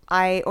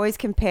always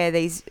compare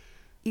these.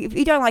 If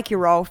you don't like your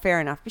role, fair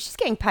enough. But she's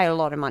getting paid a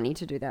lot of money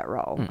to do that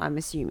role, I'm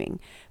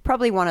assuming.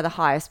 Probably one of the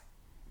highest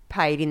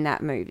paid in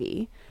that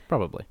movie.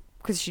 Probably.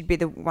 Because she'd be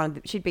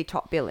she'd be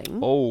top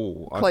billing.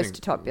 Oh, close to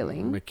top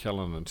billing.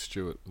 McKellen and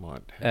Stewart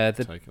might have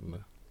taken the...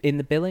 In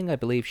the billing, I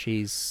believe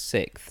she's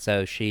 6th.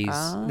 So she's...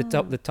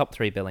 The top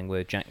 3 billing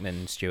were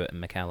Jackman, Stewart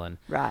and McKellen.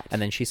 Right.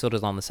 And then she's sort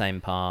of on the same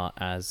par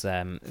as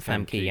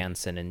Famke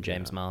Janssen and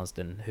James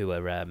Marsden, who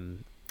are...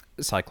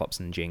 Cyclops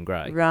and Jean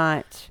Grey.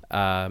 Right.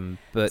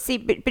 But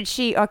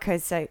she... Okay,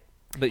 so...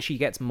 But she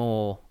gets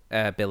more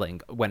billing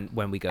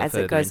when we go as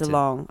further it goes into,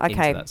 along.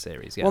 Okay. Into that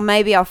series. Yeah. Well,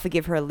 maybe I'll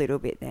forgive her a little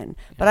bit then.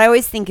 Yeah. But I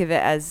always think of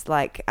it as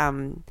like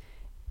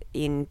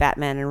in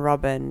Batman and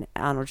Robin,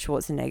 Arnold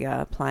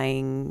Schwarzenegger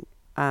playing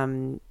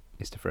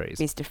Mr. Freeze.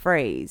 Mr.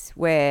 Freeze,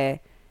 where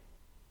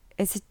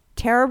it's a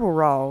terrible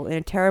role in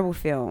a terrible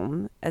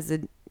film as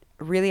a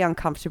really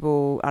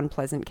uncomfortable,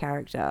 unpleasant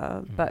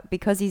character, but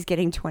because he's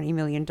getting $20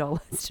 million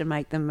to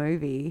make the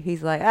movie,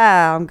 he's like,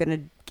 I'm going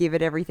to give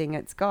it everything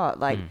it's got.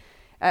 Like,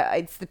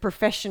 it's the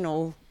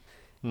professional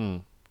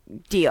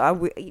deal.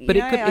 But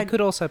it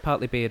could also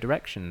partly be a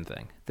direction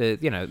thing.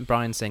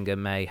 Bryan Singer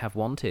may have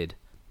wanted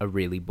a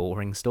really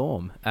boring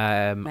Storm.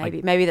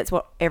 Maybe that's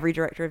what every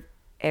director of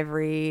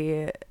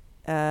every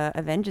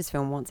Avengers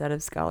film wants out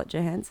of Scarlett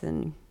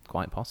Johansson.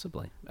 Quite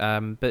possibly.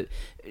 But,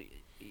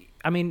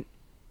 I mean...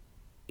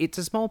 it's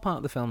a small part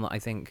of the film that I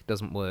think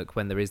doesn't work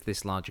when there is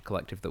this larger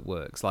collective that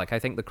works. Like, I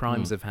think the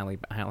crimes of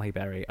Halle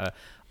Berry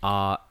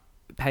are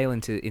pale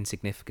into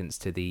insignificance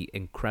to the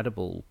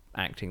incredible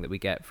acting that we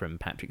get from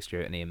Patrick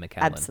Stewart and Ian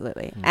McKellen.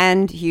 Absolutely.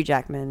 And Hugh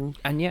Jackman.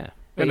 And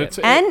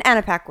And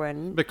Anna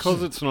Paquin.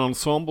 Because it's an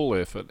ensemble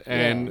effort,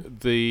 and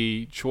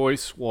the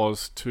choice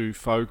was to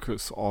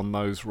focus on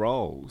those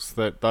roles,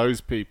 that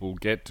those people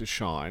get to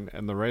shine,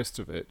 and the rest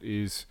of it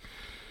is,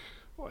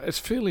 it's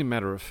fairly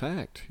matter of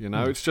fact,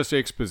 it's just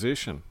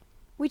exposition.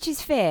 Which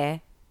is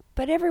fair,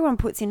 but everyone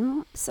puts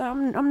in, so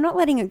I'm not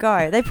letting it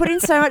go. They put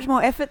in so much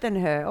more effort than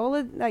her. All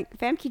of, like,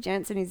 Famke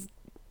Janssen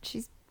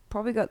she's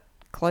probably got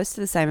close to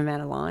the same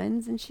amount of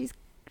lines, and she's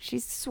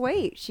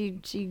sweet.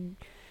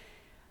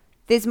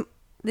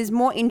 There's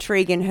more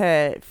intrigue in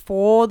her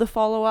for the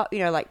follow up.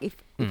 Like if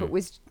it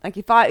was like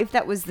if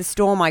that was the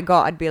Storm I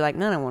got, I'd be like,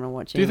 no, I don't want to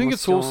watch it. Do you think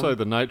it's also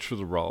the nature of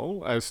the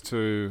role as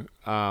to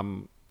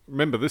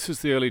remember, this is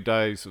the early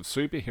days of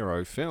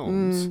superhero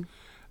films,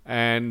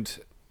 and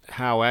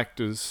how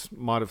actors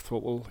might have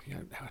thought, well,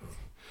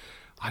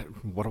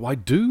 what do I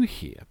do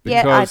here?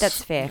 Because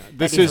that's fair.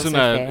 This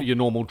isn't your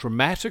normal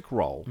dramatic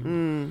role.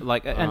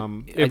 Like,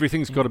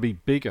 everything's got to be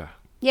bigger.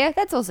 Yeah,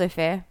 that's also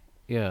fair.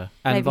 Yeah,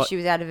 and maybe she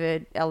was out of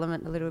her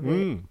element a little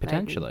bit.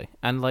 Potentially. Maybe.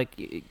 And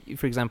like,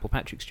 for example,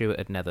 Patrick Stewart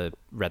had never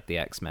read the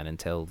X-Men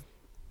until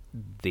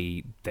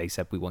they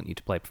said, we want you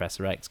to play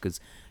Professor X because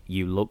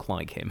you look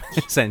like him,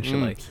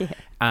 essentially. Yeah.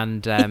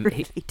 And he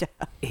really does.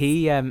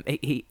 He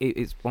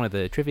it's one of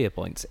the trivia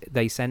points.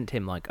 They sent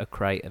him like a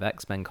crate of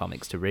X-Men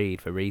comics to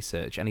read for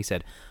research, and he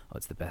said, "Oh,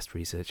 it's the best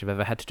research I've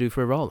ever had to do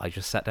for a role. I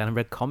just sat down and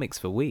read comics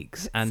for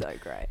weeks." And so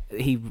great.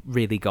 He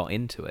really got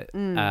into it,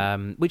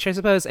 which I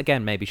suppose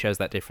again maybe shows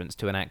that difference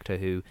to an actor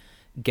who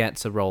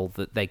gets a role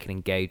that they can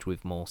engage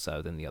with more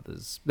so than the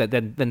others.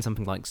 Than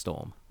something like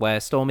Storm, where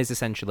Storm is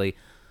essentially,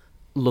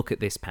 look at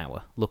this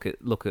power, look at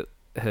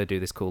her do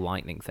this cool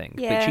lightning thing.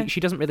 Yeah. But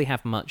she doesn't really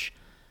have much.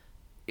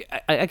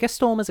 I guess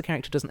Storm as a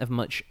character doesn't have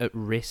much at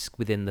risk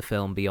within the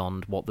film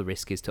beyond what the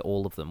risk is to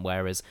all of them,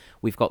 whereas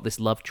we've got this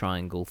love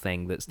triangle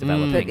thing that's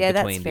developing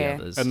between the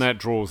others. And that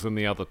draws in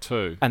the other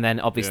two. And then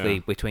obviously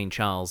between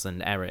Charles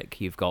and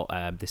Eric, you've got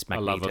this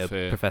Magneto,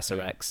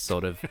 Professor X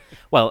sort of,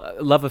 well,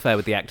 love affair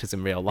with the actors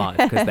in real life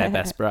because they're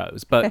best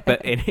bros. But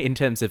in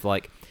terms of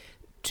like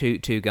two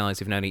guys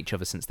who've known each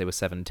other since they were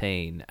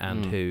 17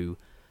 and who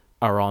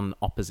are on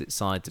opposite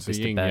sides of this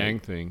debate. It's a yin-yang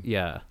thing.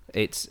 Yeah.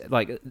 It's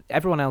like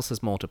everyone else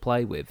has more to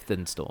play with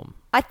than Storm.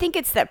 I think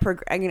it's that,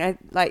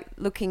 like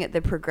looking at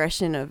the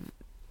progression of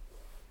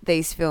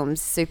these films,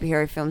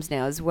 superhero films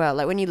now as well.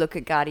 Like when you look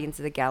at Guardians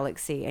of the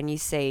Galaxy and you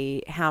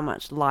see how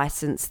much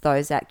license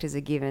those actors are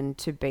given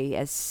to be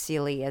as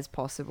silly as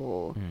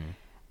possible,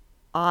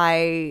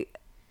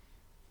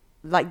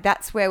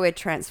 that's where we're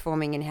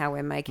transforming in how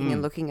we're making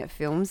and looking at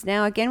films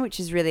now again, which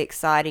is really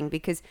exciting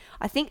because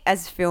I think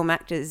as film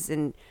actors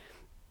and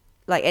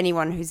like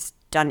anyone who's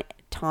done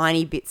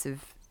tiny bits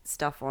of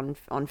stuff on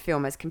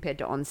film as compared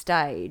to on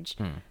stage,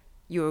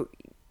 you're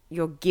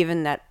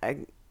given that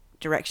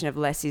direction of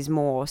less is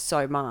more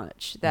so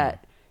much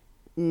that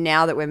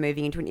now that we're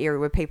moving into an era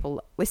where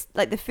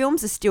the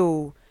films are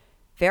still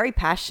very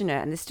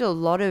passionate and there's still a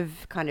lot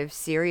of kind of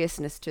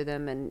seriousness to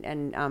them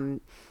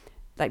and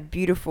like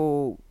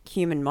beautiful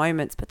human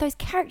moments, but those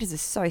characters are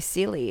so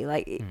silly.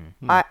 Like,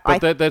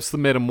 that's the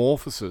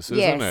metamorphosis,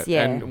 isn't it?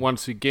 Yeah. And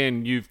once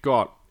again, you've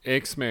got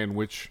X-Men,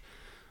 which,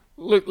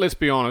 look, let's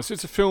be honest,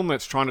 it's a film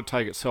that's trying to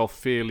take itself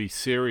fairly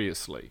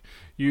seriously.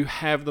 You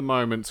have the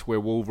moments where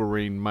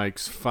Wolverine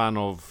makes fun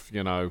of,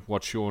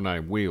 what's your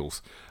name,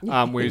 Wheels,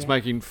 where he's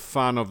making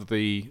fun of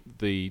the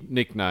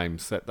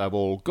nicknames that they've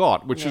all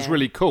got, which is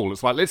really cool.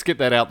 It's like, let's get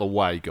that out the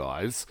way,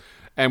 guys.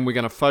 And we're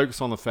going to focus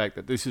on the fact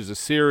that this is a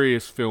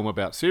serious film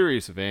about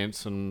serious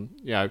events, and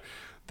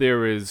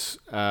there is,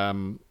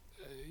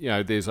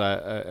 there's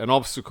an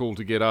obstacle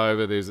to get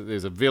over.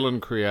 There's a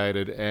villain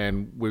created,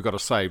 and we've got to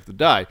save the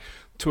day.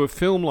 To a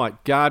film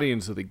like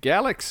Guardians of the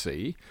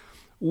Galaxy,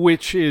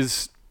 which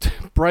is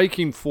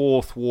breaking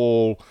fourth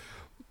wall,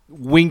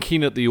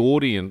 winking at the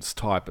audience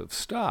type of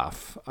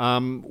stuff,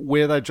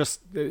 where they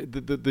just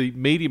the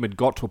medium had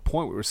got to a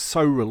point where it was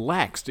so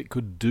relaxed it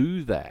could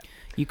do that.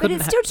 But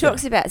it still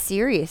talks about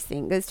serious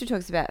things. It still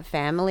talks about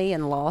family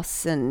and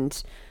loss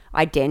and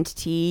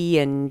identity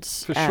and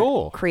for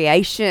sure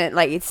creation.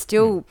 Like it's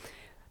still.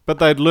 But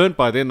they'd learned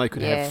by then they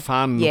could have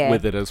fun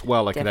with it as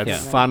well. They could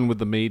have fun with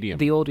the medium.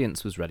 The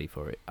audience was ready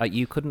for it.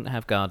 You couldn't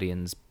have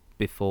Guardians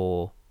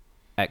before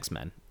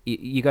X-Men.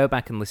 You go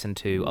back and listen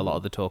to a lot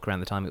of the talk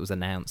around the time it was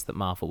announced that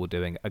Marvel were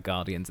doing a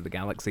Guardians of the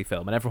Galaxy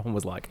film, and everyone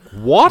was like,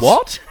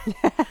 What?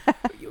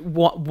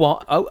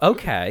 What? Oh,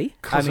 okay.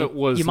 Because it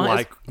was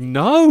like,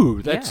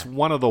 no, that's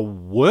one of the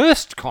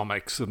worst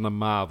comics in the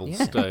Marvel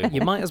stage.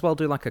 You might as well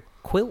do like a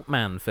Quilt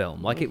Man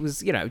film. Like it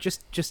was,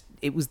 just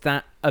it was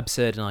that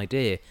absurd an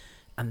idea.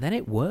 And then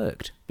it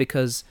worked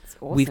because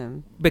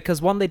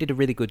because one, they did a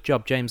really good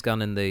job. James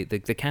Gunn and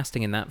the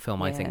casting in that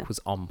film, I think, was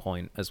on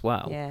point as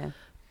well. Yeah.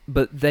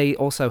 But they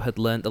also had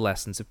learnt the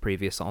lessons of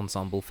previous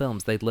ensemble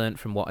films. They'd learnt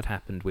from what had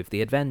happened with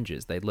the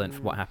Avengers. They'd learnt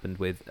from what happened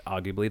with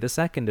arguably the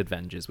second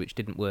Avengers, which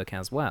didn't work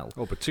as well.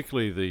 Well,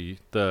 particularly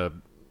the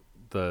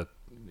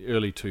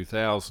early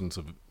 2000s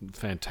of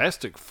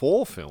Fantastic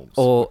Four films.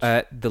 Or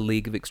The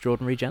League of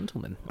Extraordinary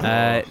Gentlemen.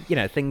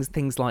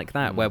 Things like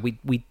that, where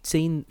we'd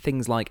seen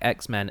things like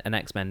X-Men and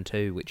X-Men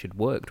 2, which had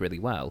worked really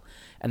well,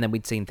 and then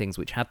we'd seen things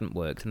which hadn't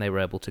worked, and they were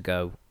able to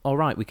go, all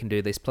right, we can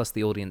do this, plus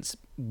the audience,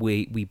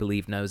 we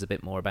believe, knows a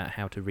bit more about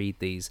how to read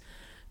these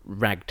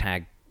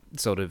ragtag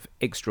sort of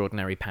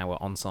extraordinary power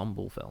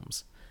ensemble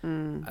films.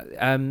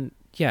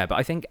 But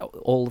I think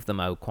all of them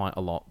owe quite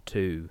a lot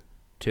to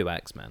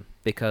X-Men,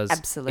 because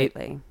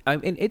absolutely,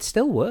 it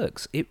still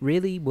works. It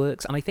really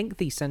works, and I think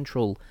the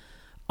central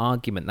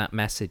argument, that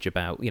message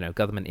about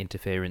government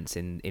interference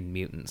in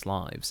mutants'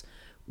 lives,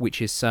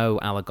 which is so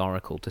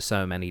allegorical to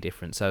so many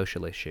different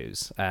social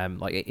issues,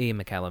 like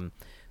Ian McKellen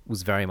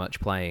was very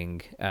much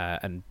playing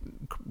and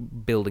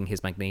building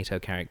his Magneto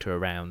character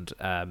around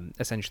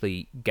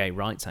essentially gay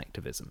rights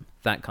activism,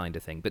 that kind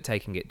of thing, but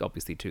taking it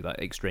obviously to that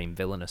extreme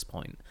villainous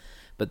point.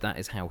 But that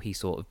is how he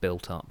sort of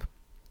built up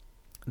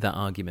that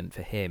argument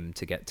for him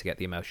to get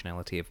the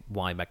emotionality of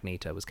why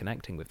Magneto was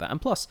connecting with that.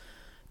 And plus,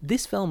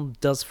 this film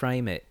does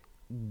frame it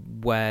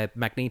where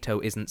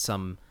Magneto isn't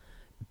some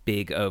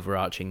big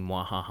overarching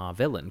mwahaha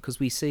villain, because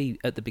we see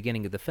at the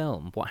beginning of the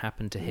film what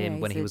happened to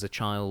him when he was a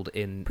child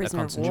in a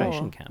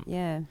concentration camp.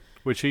 Yeah.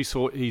 Which he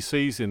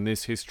sees in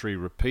this history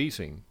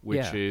repeating,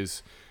 which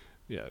is,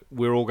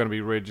 we're all going to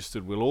be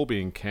registered, we'll all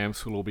be in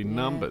camps, we'll all be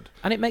numbered.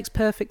 And it makes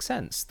perfect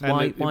sense.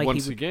 And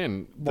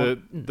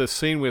the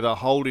scene where they're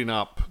holding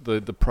up,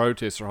 the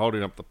protesters are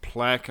holding up the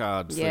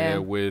placards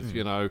there with,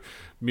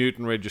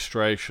 mutant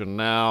registration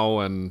now,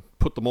 and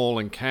put them all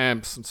in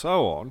camps and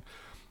so on.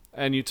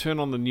 And you turn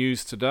on the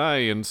news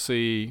today and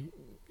see,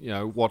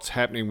 what's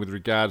happening with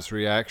regards to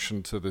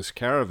reaction to this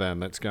caravan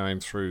that's going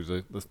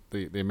through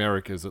the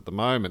Americas at the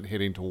moment,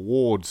 heading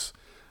towards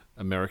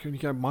America, and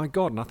you go, my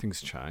God,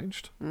 nothing's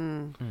changed.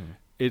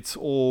 It's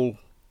all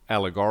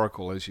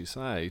allegorical, as you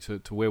say,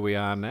 to where we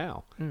are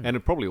now, and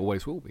it probably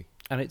always will be.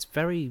 And it's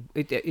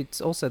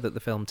it's also that the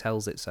film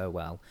tells it so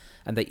well,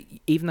 and that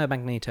even though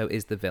Magneto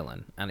is the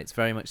villain, and it's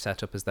very much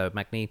set up as though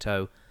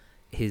Magneto,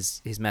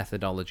 his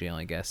methodology,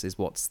 I guess, is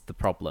what's the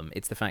problem.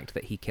 It's the fact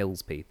that he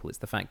kills people. It's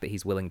the fact that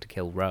he's willing to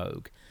kill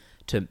Rogue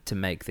to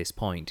make this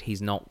point.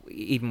 He's not,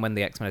 even when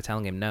the X-Men are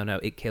telling him, no,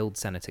 it killed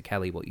Senator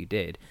Kelly what you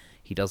did,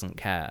 he doesn't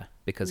care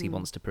because he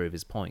wants to prove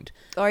his point.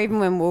 Or even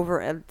when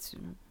Wolverine,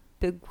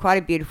 quite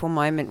a beautiful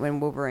moment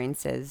when Wolverine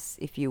says,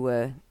 if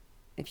you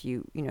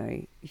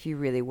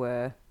really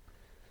were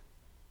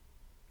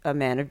a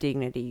man of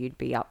dignity, you'd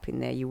be up in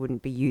there. You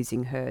wouldn't be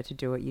using her to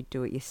do it. You'd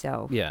do it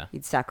yourself. Yeah.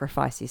 You'd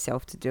sacrifice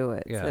yourself to do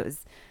it. Yeah. So it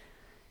was,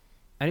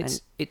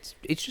 and it's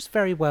just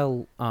very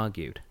well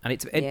argued.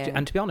 And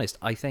and to be honest,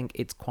 I think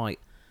it's quite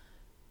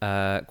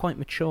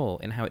mature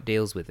in how it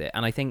deals with it.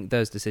 And I think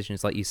those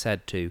decisions, like you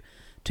said, to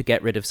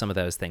get rid of some of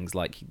those things,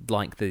 make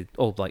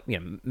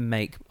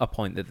a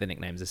point that the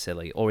nicknames are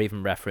silly, or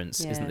even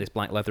reference, isn't this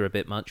black leather a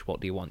bit much? What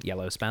do you want?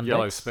 Yellow spandex?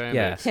 Yellow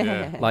spandex,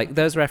 yeah. Like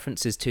those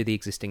references to the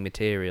existing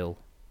material,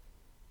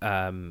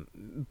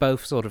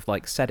 both sort of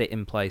like set it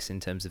in place in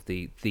terms of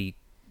the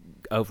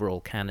overall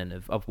canon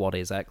of what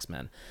is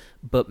X-Men,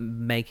 but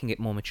making it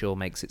more mature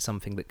makes it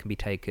something that can be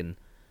taken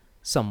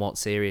somewhat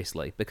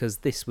seriously, because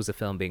this was a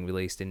film being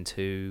released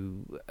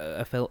into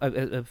a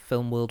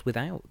film world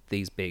without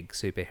these big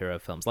superhero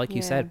films. Like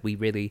you said, we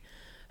really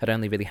had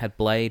only really had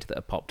Blade that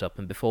had popped up,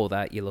 and before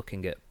that you're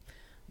looking at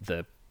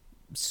the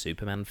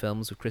Superman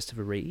films with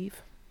Christopher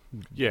Reeve.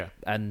 Yeah.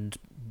 And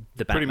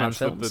the Batman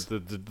films. The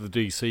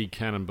DC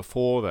canon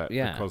before that,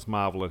 Yeah. because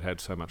Marvel had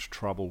so much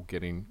trouble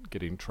getting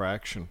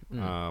traction.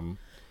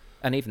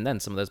 And even then,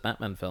 some of those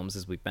Batman films,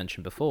 as we've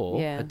mentioned before,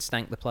 had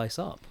stank the place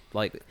up.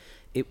 Like,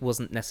 it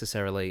wasn't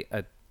necessarily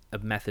a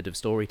method of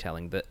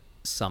storytelling that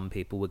some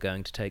people were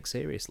going to take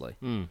seriously.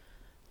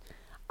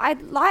 I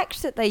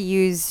liked that they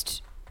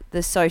used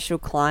the social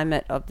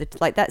climate of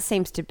that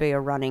seems to be a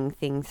running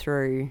thing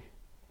through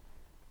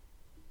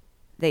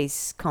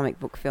these comic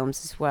book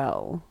films as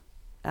well,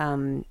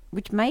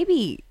 which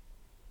maybe,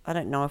 I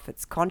don't know if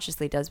it's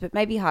consciously does, but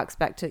maybe harks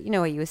back to,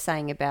 what you were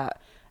saying about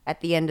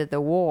at the end of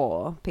the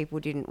war, people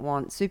didn't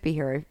want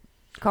superhero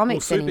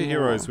comics anymore.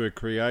 Superheroes were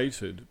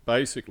created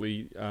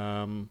basically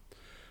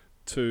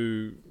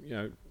to,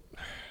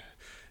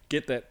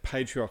 get that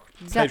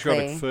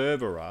patriotic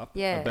fervour up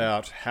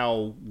about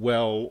how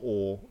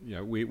well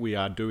we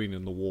are doing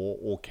in the war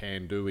or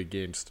can do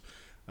against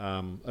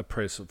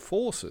oppressive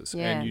forces,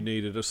 and you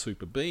needed a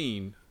super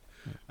being.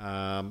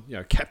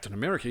 Captain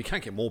America, you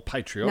can't get more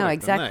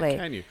patriotic than that,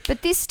 can you?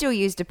 But this still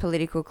used a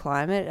political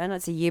climate. I know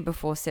it's a year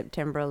before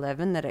September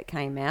 11 that it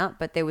came out,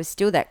 but there was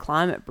still that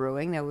climate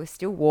brewing. There were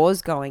still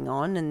wars going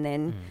on, and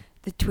then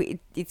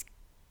it's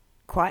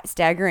quite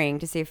staggering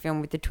to see a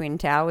film with the Twin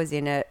Towers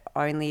in it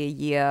only a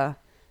year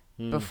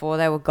before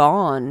they were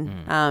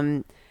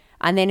gone.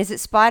 And then is it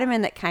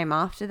Spider-Man that came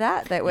after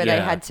that where they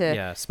had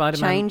to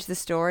change the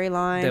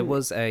storyline? There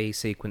was a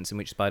sequence in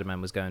which Spider-Man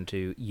was going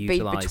to be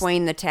utilize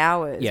between the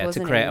towers. to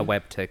wasn't create he? a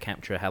web to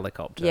capture a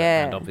helicopter.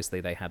 Yeah. And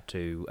obviously they had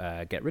to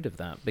get rid of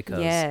that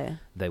because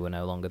they were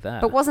no longer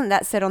there. But wasn't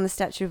that set on the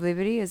Statue of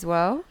Liberty as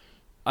well?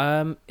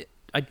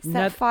 Is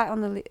that fight on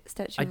the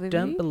Statue of Liberty?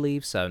 I don't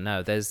believe so.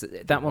 No, there's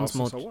that one's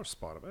more. I watched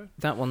Spider-Man.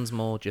 That one's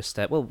more just.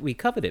 Well, we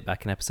covered it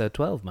back in episode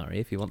 12, Murray.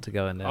 If you want to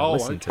go and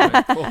listen okay. to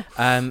it.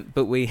 Cool.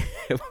 But we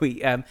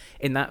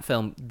in that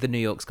film, the New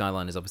York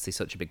skyline is obviously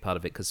such a big part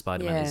of it because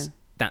Spider-Man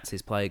that's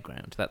his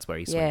playground. That's where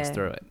he swings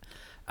through it.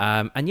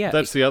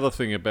 That's the other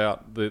thing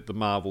about the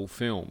Marvel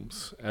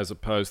films, as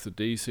opposed to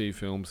DC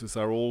films, is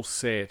they're all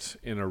set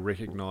in a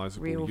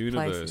recognizable Real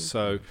universe. places.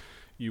 So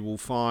you will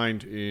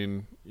find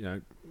in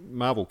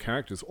Marvel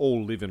characters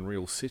all live in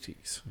real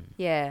cities.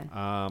 Yeah.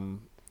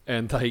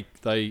 And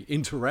they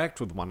interact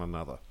with one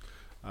another.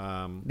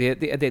 And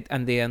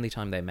the only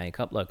time they make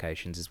up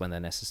locations is when they're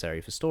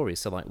necessary for stories.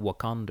 So like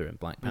Wakanda and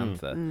Black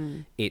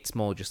Panther, it's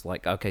more just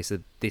like, okay, so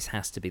this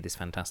has to be this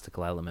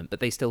fantastical element, but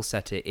they still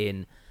set it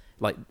in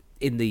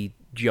the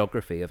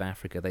geography of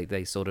Africa.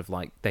 They sort of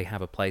like, they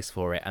have a place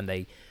for it, and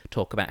they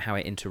talk about how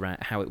it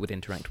would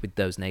interact with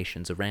those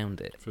nations around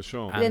it. For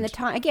sure. And then the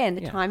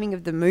timing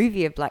of the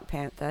movie of Black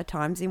Panther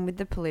times in with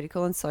the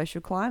political and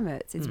social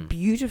climates. It's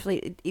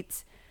beautifully.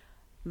 It's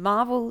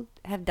Marvel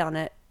have done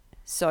it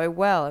so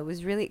well. It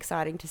was really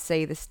exciting to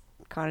see this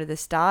kind of the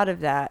start of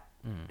that.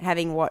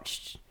 Having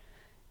watched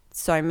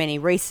so many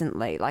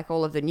recently, like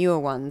all of the newer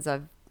ones,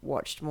 I've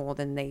watched more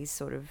than these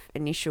sort of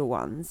initial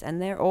ones,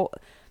 and they're all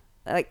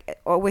like,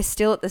 we're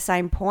still at the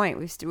same point.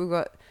 We've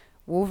got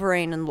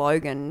Wolverine and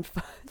Logan,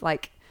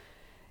 like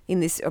in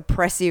this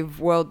oppressive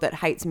world that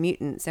hates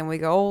mutants, and we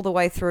go all the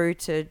way through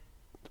to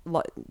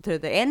the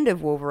end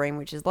of Wolverine,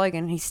 which is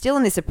Logan. He's still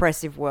in this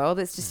oppressive world.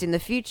 It's just in the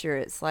future.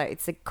 It's like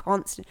it's a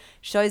constant,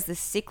 shows the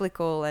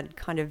cyclical and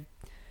kind of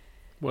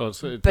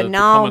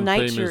banal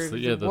nature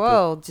of the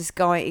world. Just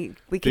going,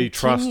 we continue. The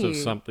trust of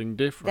something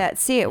different.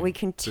 That's it. We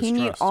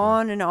continue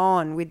on and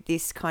on with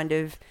this kind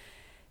of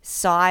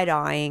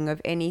side-eyeing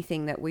of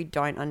anything that we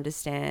don't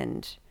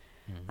understand.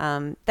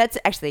 That's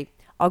actually,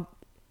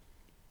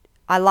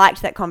 I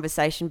liked that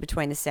conversation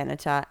between the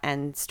senator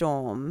and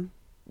Storm,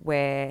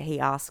 where he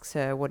asks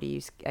her, "What do you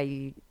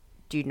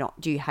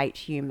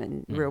hate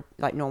real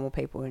like normal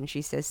people?" And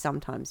she says,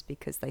 "Sometimes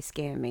because they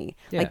scare me."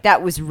 Like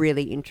that was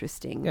really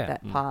interesting.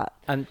 That part,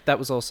 and that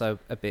was also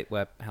a bit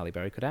where Halle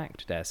Berry could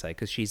act, dare say,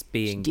 because she's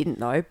being. She didn't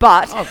though,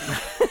 but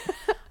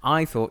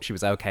I thought she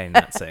was okay in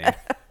that scene.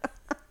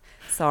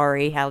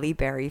 Sorry, Halle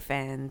Berry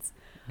fans.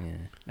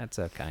 Yeah, that's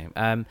okay.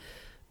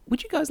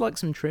 Would you guys like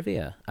some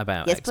trivia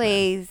about Yes, X-Men?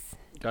 please.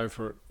 Go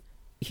for it.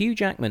 Hugh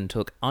Jackman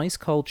took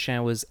ice-cold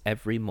showers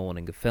every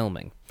morning of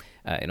filming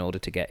in order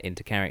to get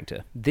into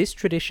character. This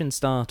tradition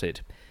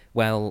started,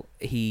 I'll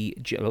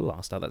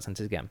start that sentence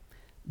again.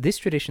 This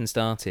tradition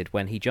started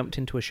when he jumped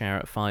into a shower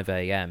at 5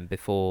 a.m.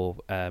 before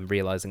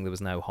realising there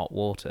was no hot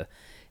water.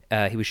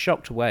 He was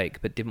shocked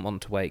awake, but didn't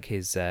want to wake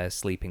his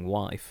sleeping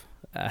wife.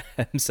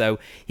 So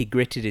he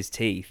gritted his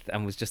teeth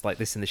and was just like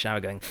this in the shower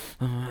going,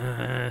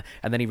 and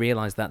then he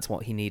realised that's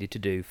what he needed to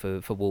do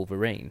for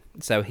Wolverine.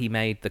 So he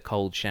made the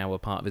cold shower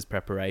part of his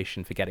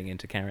preparation for getting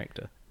into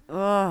character.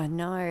 Oh,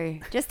 no.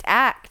 Just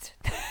act.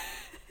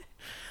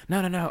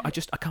 No. I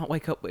can't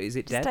wake up. Is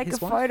it Deb, Just take his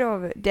a wife? photo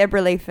of it. Deb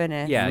Relief in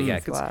it. Yeah,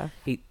 because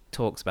he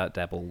talks about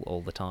Deb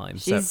all the time.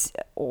 She's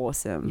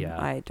awesome. Yeah.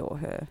 I adore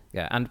her.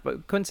 Yeah,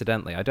 but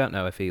coincidentally, I don't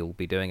know if he'll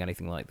be doing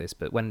anything like this,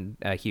 but when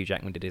Hugh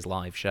Jackman did his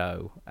live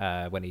show,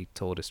 when he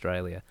toured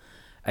Australia,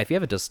 if he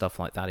ever does stuff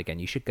like that again,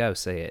 you should go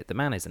see it. The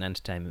man is an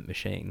entertainment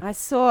machine. I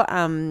saw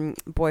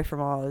Boy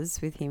from Oz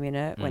with him in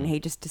it when he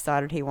just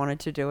decided he wanted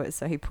to do it,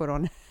 so he put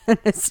on an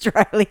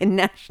Australian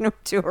national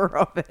tour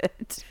of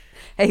it.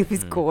 He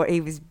was he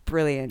was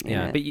brilliant.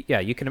 Yeah,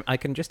 but I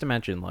can just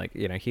imagine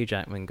Hugh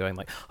Jackman going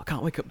like, "I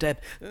can't wake up Deb."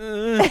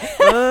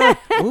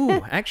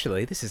 Ooh,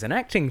 actually, this is an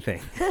acting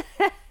thing.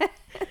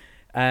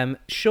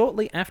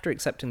 Shortly after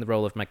accepting the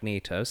role of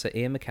Magneto, Sir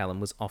Ian McKellen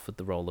was offered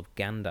the role of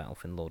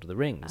Gandalf in Lord of the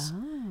Rings.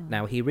 Oh.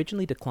 Now, he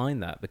originally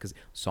declined that because,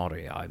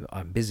 sorry,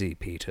 I'm busy,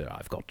 Peter,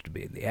 I've got to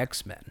be in the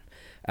X-Men.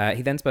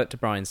 He then spoke to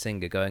Bryan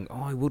Singer going,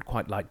 I would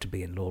quite like to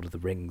be in Lord of the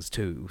Rings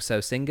too.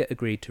 So Singer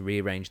agreed to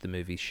rearrange the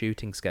movie's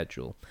shooting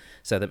schedule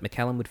so that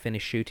McKellen would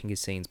finish shooting his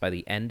scenes by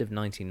the end of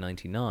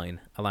 1999,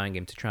 allowing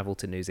him to travel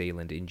to New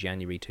Zealand in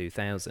January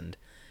 2000.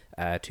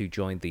 To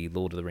join the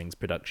Lord of the Rings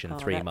production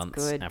 3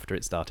 months after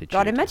it started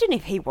shooting. God, imagine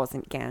if he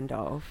wasn't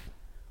Gandalf.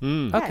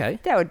 Okay.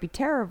 That would be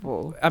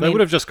terrible. They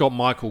would have just got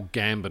Michael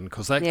Gambon,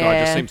 because that guy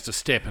just seems to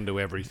step into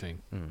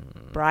everything.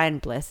 Brian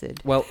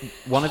Blessed. Well,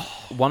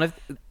 one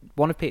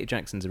of Peter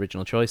Jackson's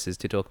original choices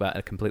to talk about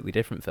a completely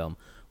different film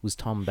was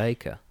Tom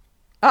Baker.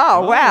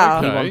 Oh,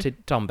 wow. He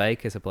wanted Tom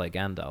Baker to play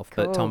Gandalf,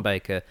 but Tom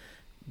Baker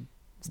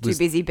Too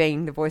busy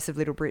being the voice of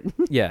Little Britain.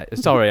 Yeah,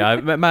 sorry,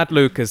 Matt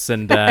Lucas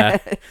and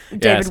David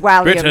yes,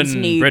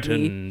 Walliams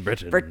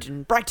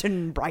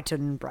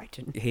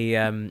Britain. He,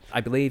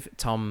 I believe,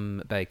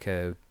 Tom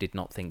Baker did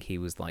not think he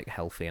was like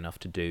healthy enough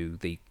to do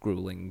the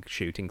grueling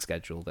shooting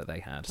schedule that they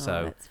had.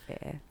 So that's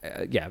fair.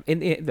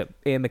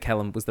 Ian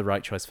McKellen was the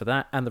right choice for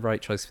that and the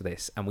right choice for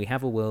this, and we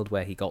have a world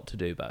where he got to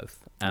do both.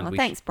 And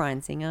thanks,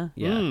 Bryan Singer.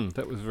 Yeah,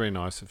 that was very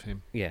nice of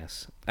him.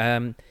 Yes.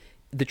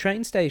 The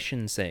train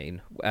station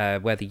scene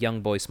where the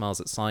young boy smiles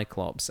at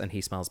Cyclops and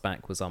he smiles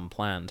back was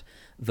unplanned.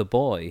 The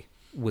boy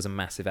was a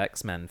massive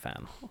X-Men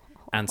fan,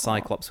 and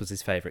Cyclops was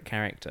his favourite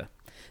character.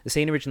 The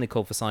scene originally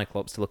called for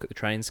Cyclops to look at the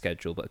train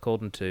schedule, but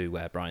according to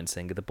Bryan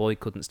Singer, the boy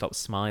couldn't stop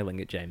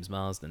smiling at James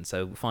Marsden,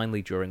 so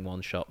finally during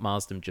one shot,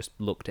 Marsden just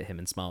looked at him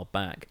and smiled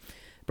back.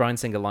 Bryan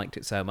Singer liked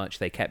it so much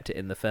they kept it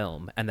in the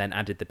film, and then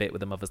added the bit where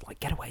the mother's like,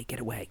 get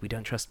away, we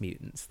don't trust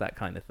mutants, that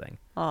kind of thing.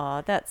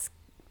 Oh, that's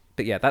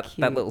But yeah, that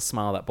little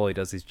smile that boy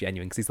does is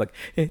genuine, because he's like,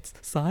 it's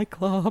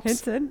Cyclops.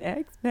 It's an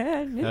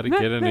X-Man. How to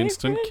get an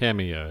instant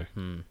cameo.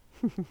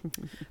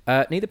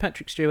 Neither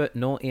Patrick Stewart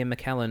nor Ian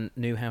McKellen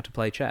knew how to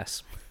play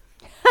chess.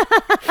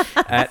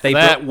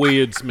 That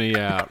weirds me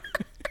out.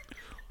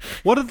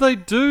 What did they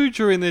do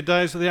during their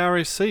days at the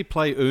RSC?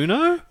 Play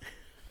Uno?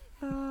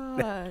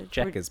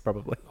 Checkers,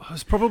 probably. I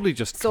was probably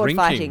just sword drinking.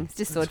 fighting. It's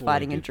just sword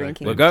fighting and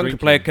drinking. We're going to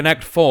play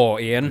Connect 4,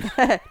 Ian.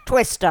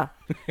 Twister.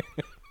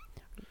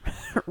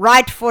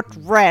 Right foot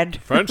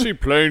red. Fancy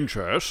playing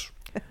chess?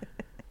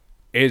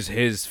 Is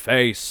his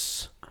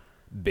face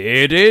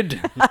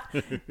bearded?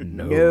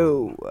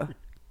 No.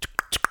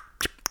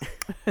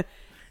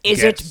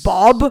 Is Guess. it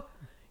Bob?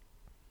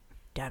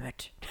 Damn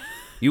it.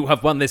 You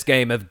have won this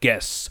game of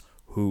Guess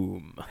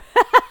Whom.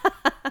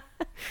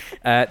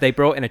 They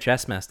brought in a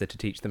chess master to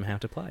teach them how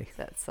to play.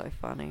 That's so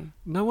funny.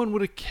 No one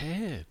would have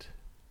cared.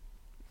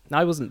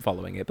 I wasn't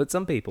following it, but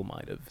some people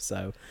might have.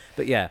 So,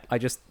 but yeah,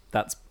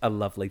 that's a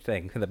lovely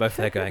thing. They're both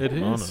there going, It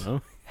is.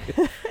 no.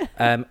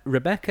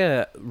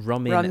 Rebecca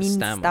Ramin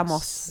Stamos,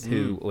 Stamos.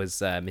 who was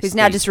Mystique. Who's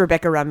now just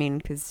Rebecca Ramin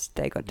because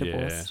they got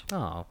divorced.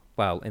 Oh,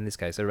 well, in this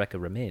case, Rebecca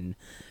Ramin.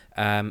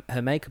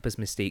 Her makeup as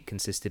Mystique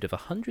consisted of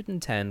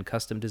 110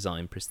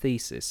 custom-designed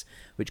prostheses,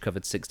 which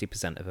covered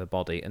 60% of her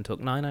body and took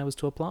 9 hours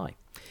to apply.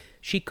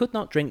 She could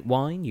not drink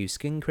wine, use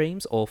skin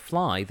creams, or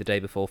fly the day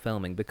before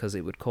filming because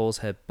it would cause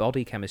her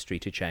body chemistry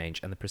to change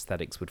and the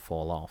prosthetics would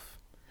fall off.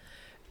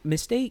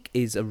 Mystique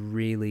is a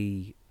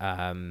really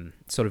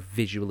sort of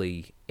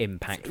visually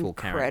impactful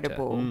character.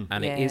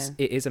 And yeah.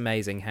 it is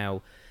amazing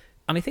how...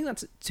 And I think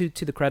that's to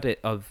the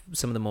credit of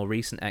some of the more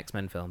recent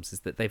X-Men films,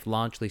 is that they've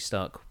largely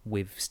stuck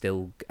with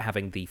still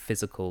having the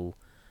physical...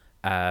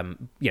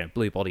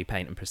 blue body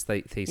paint and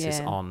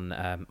prosthesis on,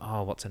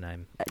 what's her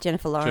name?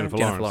 Jennifer Lawrence.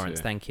 Jennifer Lawrence,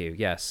 yeah. thank you,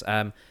 yes.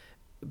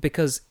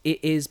 Because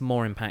it is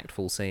more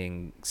impactful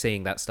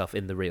seeing that stuff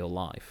in the real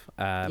life.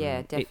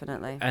 Yeah,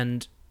 definitely.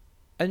 And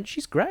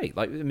she's great.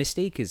 Like,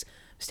 Mystique's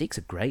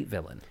a great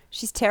villain.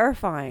 She's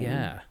terrifying.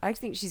 Yeah. I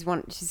think she's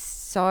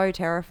so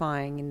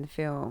terrifying in the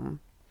film.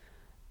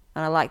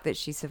 And I like that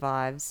she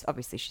survives.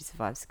 Obviously, she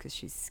survives because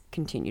she's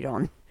continued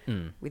on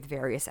with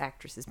various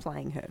actresses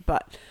playing her.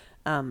 But...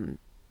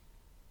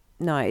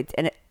 No,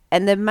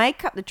 and the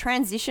makeup, the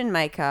transition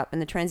makeup and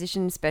the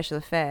transition special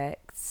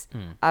effects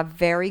are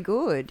very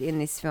good in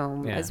this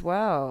film as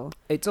well.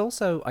 It's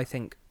also, I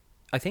think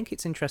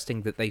it's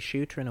interesting that they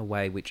shoot her in a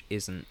way which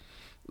isn't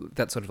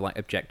that sort of like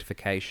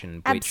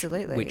objectification,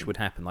 which would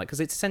happen, like, because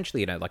it's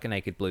essentially like a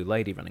naked blue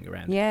lady running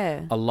around.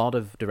 Yeah, a lot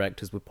of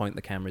directors would point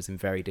the cameras in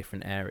very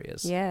different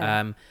areas.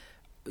 Yeah,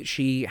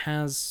 she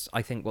has.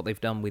 I think what they've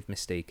done with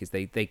Mystique is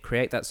they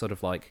create that sort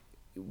of like,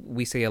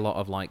 we see a lot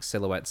of like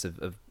silhouettes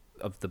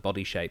of the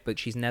body shape, but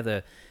she's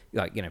never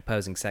like,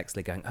 posing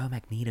sexily going, oh,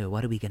 Magneto,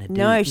 what are we going to do?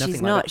 No, Nothing she's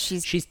like not. that.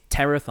 She's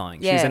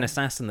terrifying. Yeah. She's an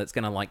assassin that's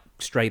going to like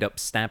straight up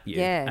stab you.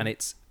 Yeah. And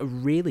it's a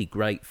really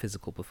great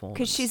physical performance.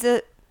 Because she's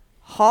a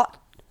hot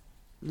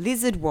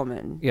lizard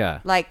woman.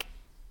 Yeah. Like,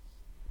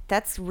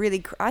 that's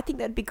really... I think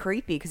that'd be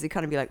creepy because it'd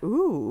kind of be like,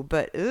 ooh,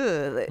 but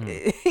it'd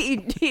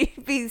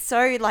be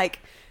so like...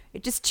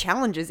 It just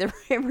challenges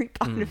every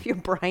part of your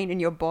brain and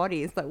your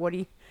body. It's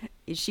like,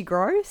 is she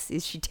gross?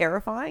 Is she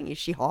terrifying? Is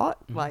she hot?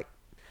 Like,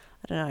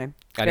 I don't know.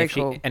 It's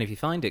cool. And if you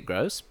find it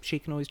gross, she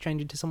can always change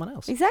into someone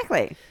else.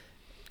 Exactly.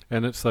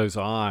 And it's those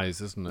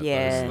eyes, isn't it?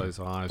 Yeah. Those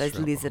eyes. Those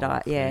lizard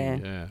eyes,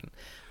 yeah.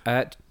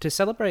 To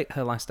celebrate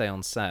her last day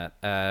on set,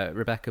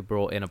 Rebecca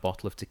brought in a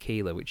bottle of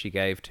tequila, which she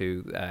gave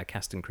to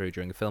cast and crew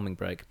during a filming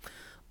break.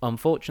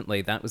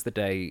 Unfortunately, that was the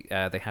day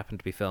they happened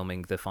to be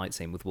filming the fight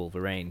scene with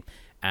Wolverine,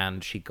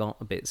 and she got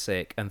a bit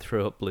sick and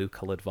threw up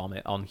blue-coloured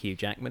vomit on Hugh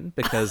Jackman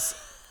because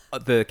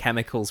the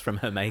chemicals from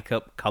her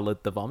makeup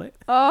coloured the vomit.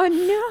 Oh,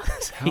 no.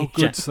 How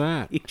good's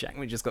that? Hugh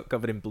Jackman just got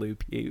covered in blue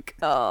puke.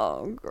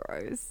 Oh,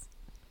 gross.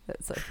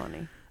 That's so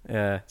funny.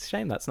 It's a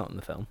shame that's not in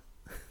the film.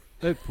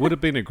 It would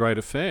have been a great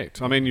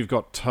effect. I mean, you've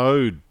got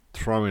Toad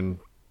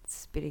throwing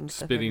Spitting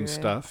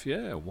stuff.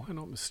 Yeah, why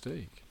not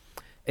Mystique?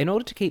 In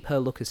order to keep her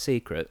look a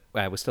secret,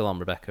 we're still on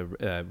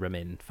Rebecca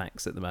Ramin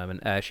facts at the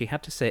moment, she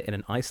had to sit in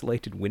an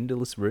isolated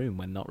windowless room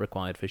when not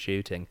required for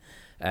shooting.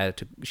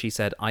 She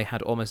said, "I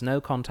had almost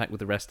no contact with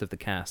the rest of the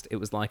cast. It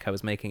was like I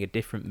was making a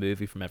different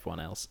movie from everyone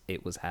else.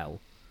 It was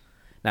hell."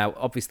 Now,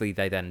 obviously,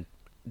 they then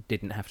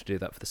didn't have to do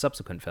that for the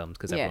subsequent films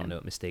because everyone knew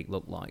what Mystique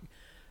looked like.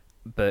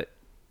 But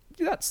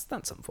that's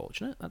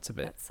unfortunate. That's a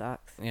bit... That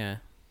sucks. Yeah,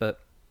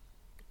 but...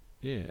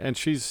 Yeah, and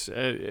she's...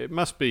 it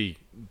must be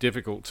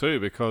difficult too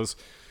because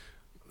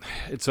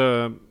it's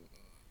a...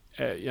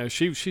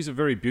 she's a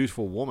very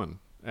beautiful woman.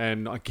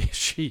 And I guess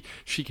she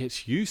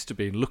gets used to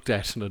being looked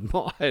at and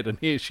admired, and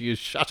here she is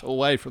shut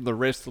away from the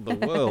rest of the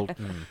world.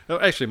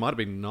 Actually, it might have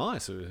been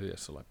nice. Sort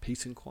of like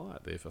peace and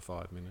quiet there for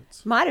 5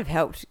 minutes. Might have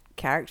helped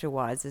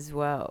character-wise as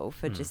well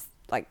for just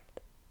like...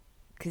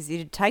 Because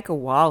it'd take a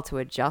while to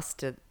adjust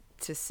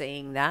to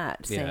seeing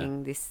that,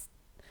 seeing this,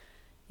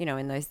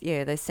 in those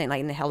scenes, like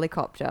in the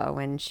helicopter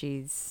when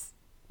she's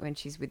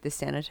with the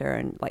senator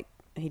and like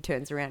he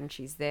turns around and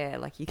she's there,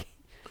 like you.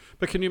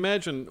 But can you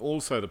imagine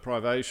also the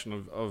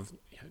privation of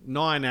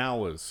 9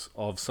 hours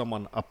of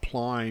someone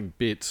applying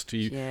bits to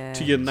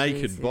your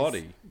naked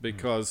body?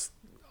 Because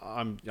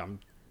I'm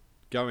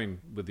going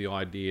with the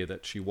idea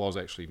that she was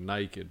actually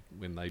naked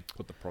when they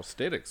put the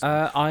prosthetics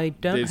on. I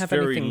don't have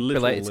anything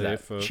related to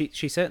that. She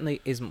she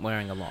certainly isn't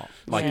wearing a lot.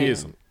 Like she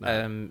isn't. No.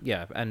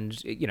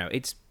 And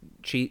it's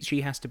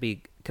she has to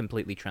be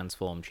completely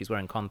transformed. She's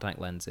wearing contact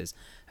lenses.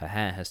 Her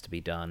hair has to be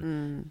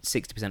done.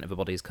 60% of her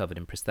body is covered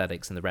in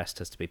prosthetics, and the rest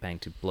has to be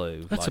painted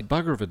blue. That's a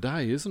bugger of a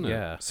day, isn't it?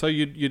 Yeah. So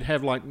you'd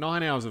have like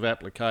 9 hours of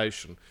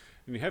application.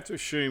 And you have to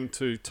assume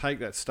to take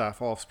that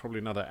stuff off is probably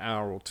another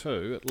hour or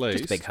two at least.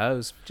 Just a big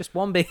hose. Just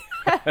one big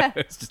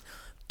hose.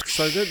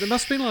 So there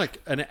must be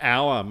like an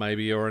hour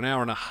maybe or an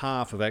hour and a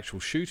half of actual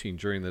shooting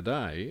during the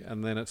day.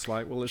 And then it's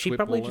like, well, let's She whip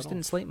probably all just that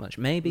didn't off. sleep much.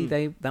 Maybe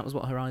that was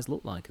what her eyes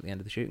looked like at the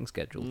end of the shooting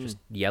schedule. Just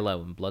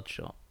yellow and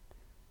bloodshot.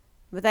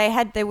 But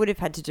they would have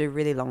had to do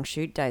really long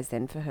shoot days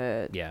then for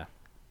her. Yeah.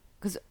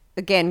 Because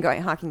again,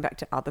 harking back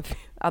to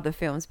other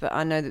films, but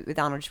I know that with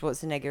Arnold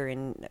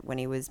Schwarzenegger when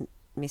he was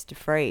Mr.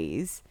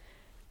 Freeze,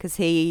 because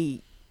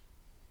he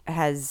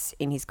has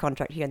in his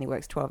contract he only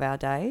works 12-hour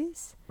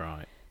days.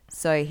 Right.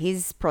 So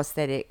his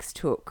prosthetics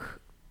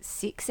took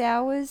 6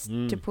 hours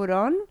to put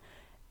on.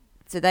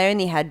 So they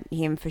only had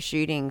him for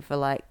shooting for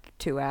like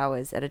 2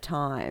 hours at a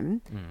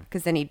time,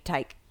 because then he'd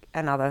take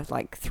another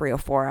like 3 or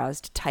 4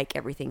 hours to take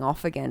everything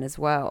off again as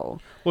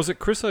well. Was it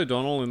Chris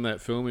O'Donnell in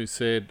that film who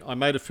said, I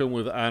made a film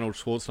with Arnold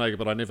Schwarzenegger,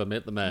 but I never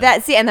met the man?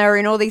 That's it. And they were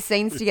in all these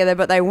scenes together,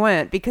 but they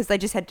weren't, because they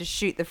just had to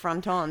shoot the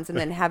front-ons and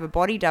then have a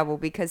body double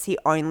because he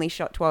only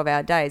shot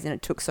 12-hour days and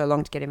it took so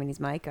long to get him in his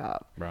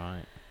makeup.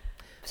 Right.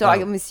 So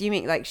I'm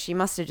assuming like she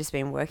must have just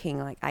been working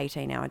like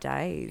 18-hour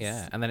days.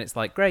 Yeah, and then it's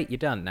like, great, you're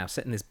done. Now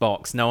sit in this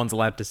box. No one's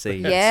allowed to see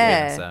you.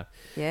 Yeah.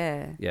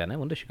 Yeah, no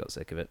wonder she got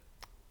sick of it.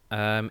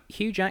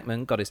 Hugh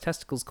Jackman got his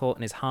testicles caught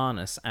in his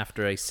harness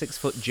after a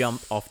 6-foot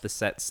jump off the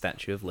set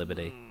Statue of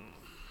Liberty.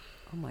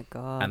 Oh my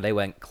God. And they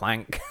went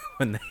clank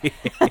when they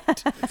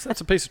hit.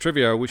 That's a piece of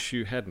trivia I wish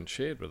you hadn't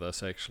shared with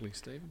us, actually,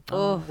 Stephen.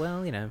 Oh,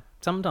 well,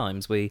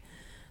 sometimes we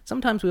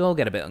all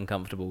get a bit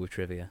uncomfortable with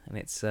trivia, and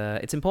it's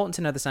important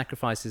to know the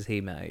sacrifices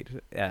he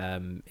made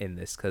in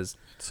this, because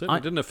It certainly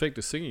didn't affect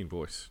his singing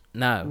voice.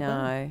 No,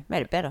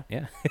 made it better.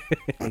 Yeah,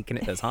 he can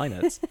hit those high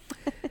notes.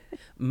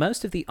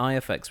 Most of the eye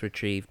effects were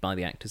achieved by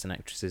the actors and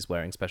actresses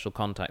wearing special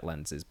contact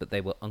lenses, but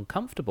they were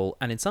uncomfortable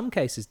and in some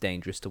cases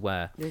dangerous to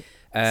wear.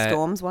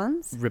 Storms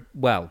ones?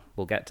 Well,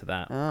 we'll get to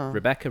that. Oh.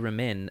 Rebecca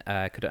Ramin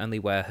could only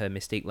wear her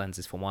Mystique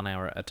lenses for 1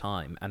 hour at a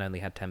time and only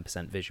had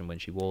 10% vision when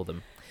she wore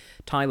them.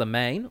 Tyler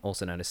Main,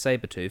 also known as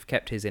Sabretooth,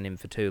 kept his in him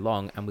for too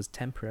long and was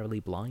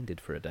temporarily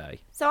blinded for a day.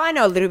 So I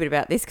know a little bit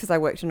about this because I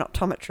worked an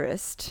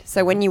optometrist.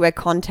 So when you wear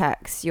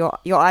contacts, your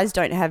eyes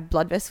don't have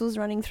blood vessels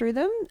running through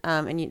them,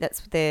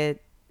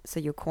 so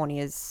your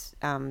corneas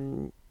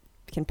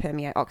can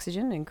permeate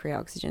oxygen and create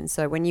oxygen.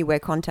 So when you wear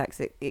contacts,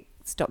 it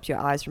stops your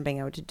eyes from being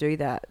able to do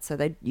that. So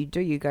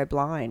you go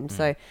blind.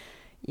 So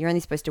you're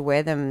only supposed to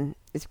wear them.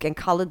 And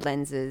coloured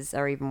lenses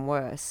are even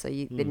worse. So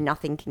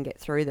nothing can get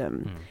through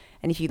them.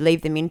 And if you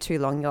leave them in too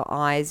long, your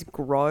eyes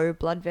grow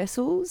blood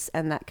vessels,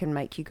 and that can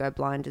make you go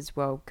blind as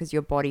well because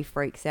your body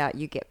freaks out.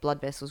 You get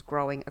blood vessels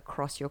growing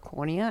across your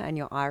cornea and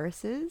your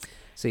irises.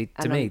 See,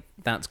 to me,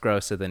 that's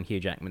grosser than Hugh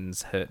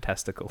Jackman's hurt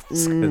testicles,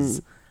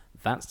 because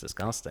that's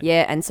disgusting.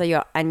 Yeah, and so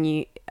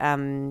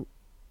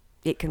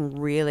it can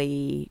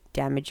really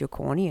damage your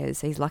corneas.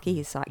 He's lucky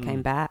his sight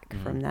came back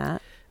from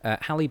that.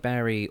 Halle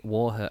Berry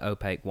wore her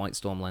opaque White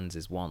Storm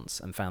lenses once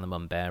and found them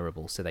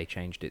unbearable, so they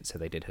changed it so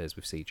they did hers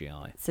with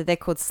CGI. So they're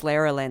called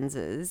sclera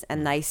lenses,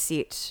 and they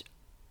sit...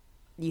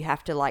 You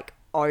have to, like,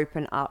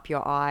 open up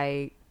your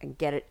eye and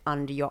get it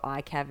under your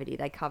eye cavity.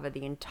 They cover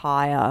the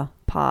entire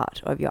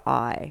part of your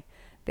eye.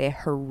 They're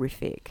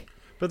horrific.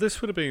 But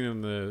this would have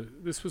been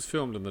this was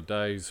filmed in the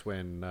days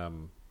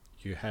when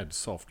you had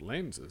soft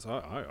lenses.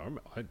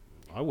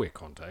 I wear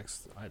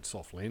contacts. I had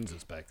soft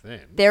lenses back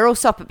then. They're all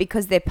soft, but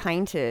because they're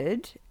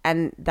painted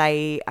and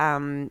they're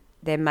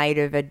made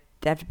of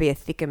have to be a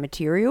thicker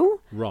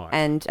material. Right.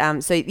 And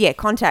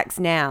contacts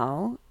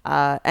now,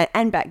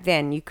 and back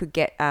then you could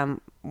get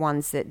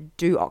ones that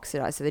do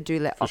oxidize, so they do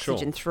let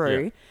oxygen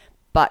through,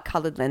 but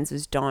coloured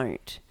lenses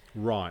don't.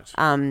 Right.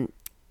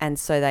 And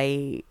so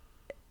they're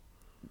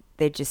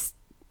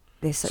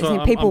so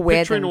I'm people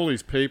wear picturing them. all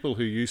these people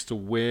who used to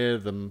wear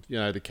them,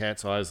 the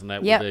cat's eyes and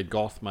that with their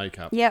goth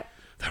makeup. Yep.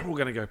 They're all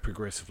going to go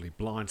progressively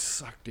blind,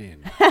 sucked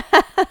in.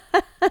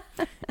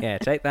 Yeah,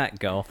 take that,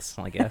 goths,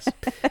 I guess.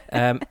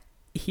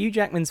 Hugh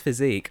Jackman's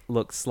physique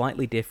looked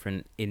slightly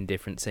different in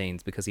different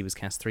scenes because he was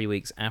cast 3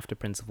 weeks after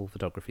principal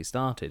photography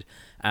started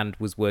and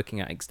was working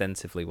out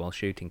extensively while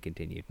shooting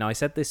continued. Now, I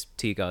said this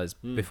to you guys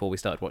before we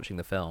started watching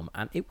the film,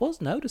 and it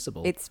was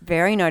noticeable. It's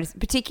very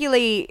noticeable,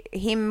 particularly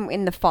him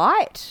in the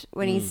fight,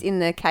 when he's in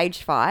the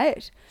cage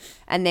fight,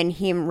 and then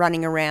him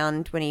running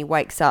around when he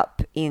wakes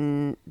up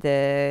in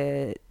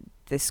the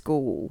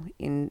school,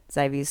 in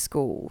Xavier's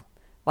school.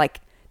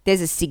 Like,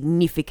 there's a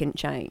significant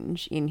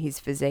change in his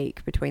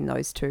physique between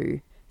those two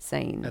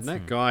scenes. And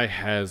that guy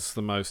has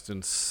the most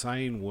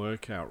insane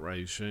workout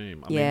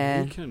regime. I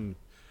mean,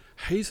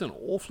 he's an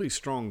awfully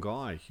strong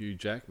guy, Hugh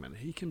Jackman.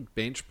 He can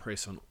bench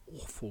press an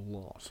awful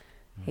lot.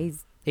 He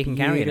can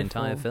carry an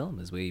entire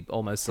film, as we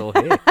almost saw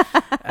here.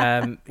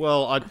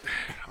 Well, I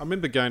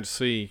remember going to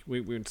see,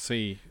 we went to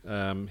see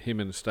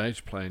him in a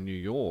stage play in New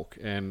York,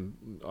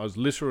 and I was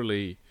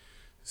literally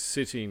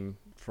sitting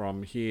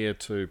from here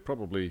to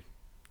probably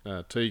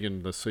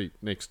Tegan, the seat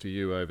next to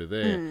you over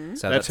there.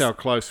 So that's how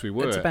close we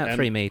were. It's about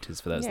 3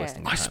 meters for those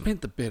listening. I spent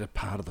the better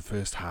part of the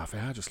first half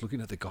hour just looking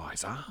at the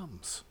guy's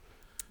arms.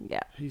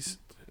 Yeah. He's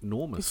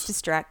enormous. It's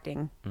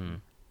distracting.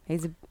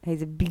 He's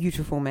a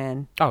beautiful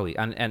man. Oh,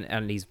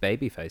 and he's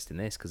baby-faced in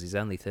this because he's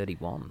only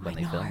 31 when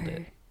they filmed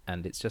it.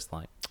 And it's just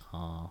like,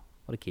 oh,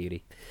 what a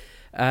cutie.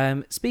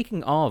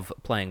 Speaking of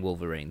playing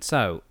Wolverine,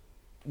 so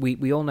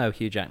we all know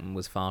Hugh Jackman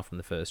was far from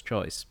the first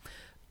choice.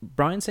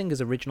 Bryan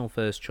Singer's original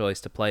first choice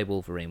to play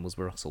Wolverine was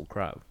Russell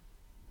Crowe.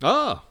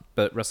 Ah!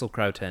 But Russell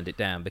Crowe turned it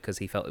down because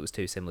he felt it was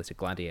too similar to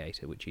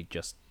Gladiator, which he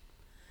just...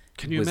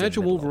 Can you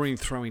imagine Wolverine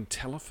throwing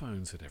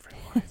telephones at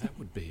everybody? That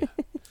would be...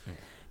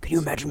 Can you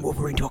imagine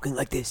Wolverine talking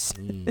like this?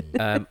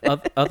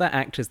 Other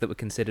actors that were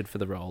considered for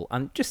the role,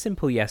 and just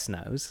simple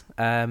yes-nos.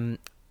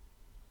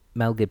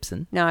 Mel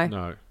Gibson. No.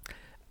 No.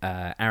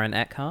 Aaron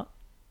Eckhart.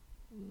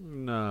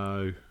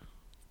 No.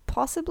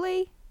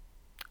 Possibly?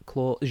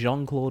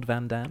 Jean-Claude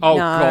Van Damme. Oh,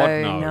 no,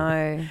 God,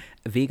 no.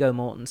 Viggo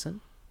Mortensen.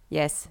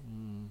 Yes.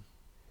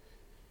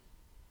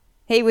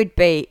 He would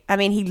be... I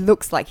mean, he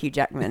looks like Hugh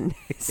Jackman.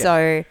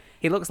 So...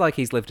 He looks like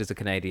he's lived as a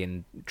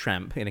Canadian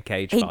tramp in a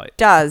cage He fight.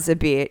 does a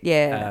bit,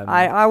 yeah.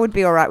 I would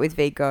be all right with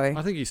Viggo.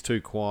 I think he's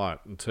too quiet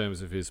in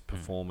terms of his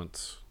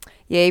performance.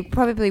 Yeah, he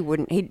probably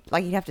wouldn't. He'd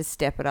have to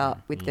step it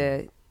up with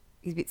the...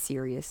 He's a bit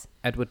serious.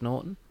 Edward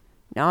Norton.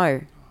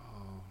 No.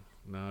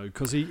 No,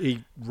 because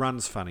he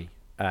runs funny.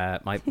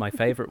 My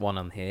favourite one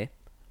on here,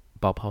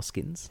 Bob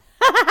Hoskins.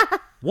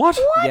 What?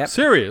 Yep.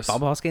 Serious?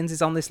 Bob Hoskins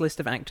is on this list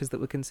of actors that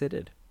were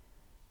considered.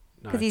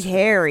 Because he's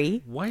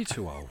hairy. Way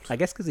too old. I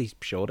guess because he's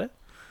shorter.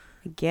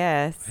 I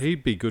guess.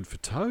 He'd be good for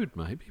Toad,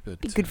 maybe. But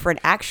Be good for an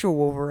actual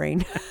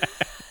Wolverine.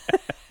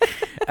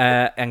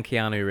 And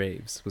Keanu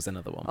Reeves was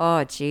another one.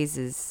 Oh,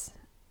 Jesus.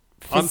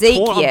 I'm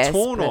Physique,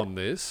 torn but... on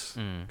this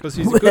because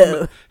he's a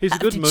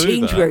good mover.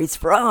 Change where he's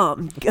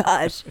from.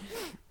 Gosh.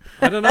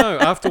 I don't know.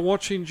 After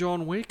watching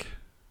John Wick...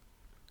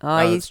 Oh,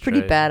 he's that's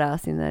pretty true.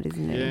 badass in that,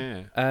 isn't he?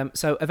 Yeah.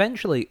 So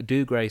eventually,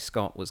 Dougray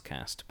Scott was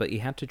cast, but he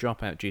had to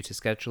drop out due to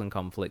scheduling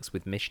conflicts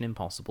with Mission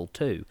Impossible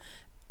 2.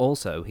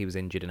 Also, he was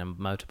injured in a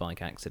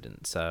motorbike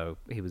accident, so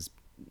he was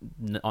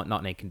not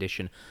in a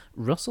condition.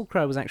 Russell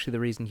Crowe was actually the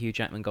reason Hugh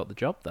Jackman got the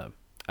job, though.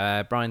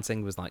 Bryan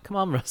Singer was like, come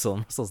on, Russell.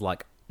 And Russell's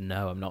like,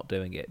 no, I'm not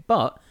doing it.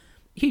 But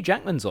Hugh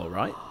Jackman's all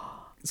right.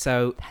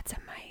 So That's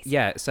amazing.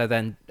 yeah, so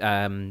then...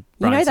 You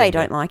know they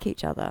don't like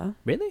each other.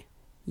 Really?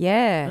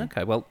 Yeah.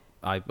 Okay, well,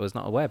 I was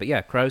not aware. But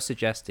yeah, Crowe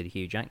suggested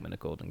Hugh Jackman,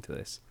 according to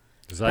this.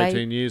 It was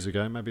 18 years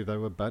ago. Maybe they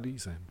were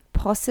buddies then.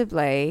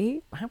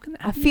 Possibly. How can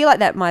I feel like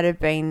that might have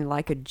been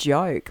like a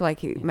joke.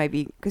 Like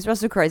maybe... Because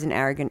Russell Crowe's an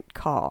arrogant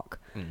cock.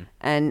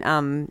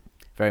 And...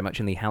 Very much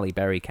in the Halle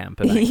Berry camp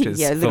of actors.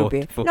 Yeah, a little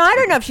bit. No, I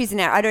don't know if she's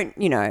an... I don't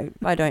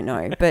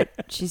know. But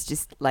she's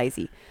just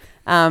lazy.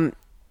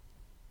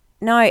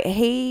 No,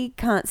 he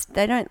can't...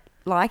 They don't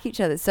like each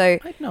other. So...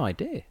 I had no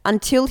idea.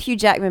 Until Hugh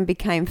Jackman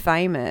became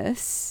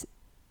famous,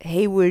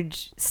 he would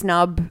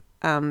snub...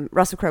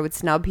 Russell Crowe would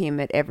snub him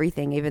at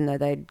everything, even though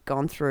they'd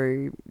gone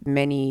through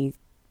many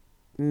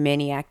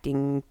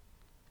acting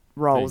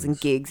roles and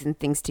gigs and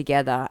things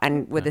together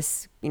and were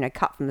this,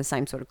 cut from the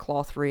same sort of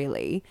cloth,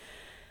 really.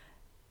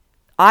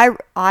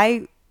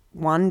 I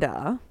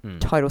wonder,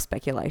 total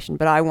speculation,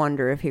 but I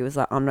wonder if he was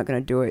like, I'm not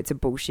going to do it. It's a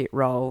bullshit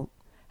role.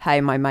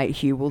 Hey, my mate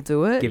Hugh will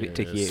do it. Give it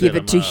to Hugh. Give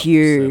it to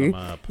Hugh.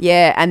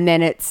 Yeah, and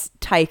then it's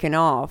taken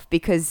off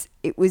because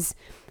it was...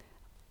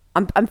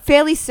 I'm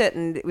fairly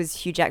certain it was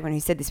Hugh Jackman who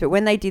said this, but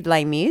when they did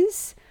Les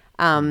Mis,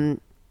 Hugh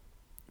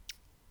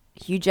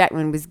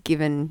Jackman was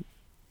given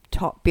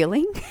top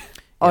billing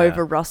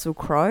over Russell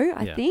Crowe,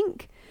 I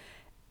think.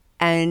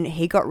 and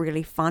he got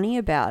really funny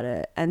about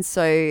it. And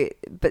so,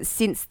 but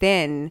since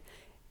then,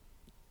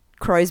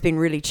 Crow's been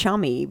really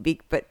chummy,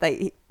 but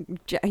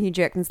Hugh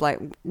Jackman's like,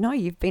 no,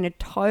 you've been a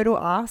total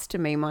ass to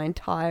me my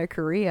entire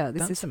career.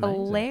 This is amazing.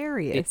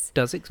 hilarious. It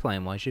does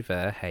explain why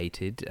Javert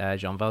hated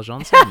Jean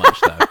Valjean so much,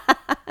 though.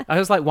 I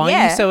was like, why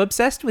are you so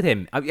obsessed with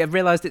him? I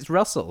realised it's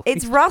Russell.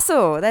 It's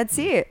Russell. That's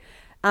it.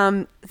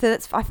 So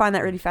I find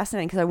that really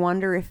fascinating because I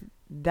wonder if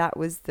that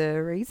was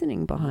the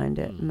reasoning behind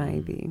it,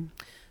 maybe.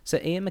 So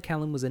Ian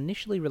McKellen was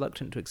initially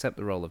reluctant to accept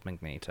the role of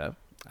Magneto,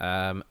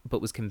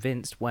 but was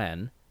convinced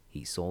when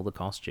he saw the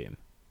costume.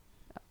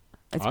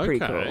 It's pretty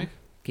cool.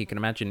 You can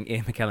imagine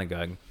Ian McKellen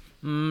going,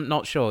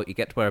 not sure, you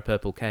get to wear a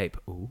purple cape.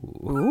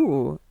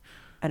 Ooh.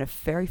 And a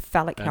very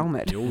phallic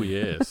helmet. Oh,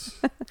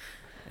 yes.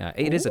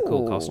 It is a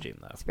cool costume,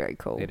 though. It's very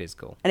cool. It is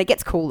cool. And it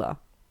gets cooler.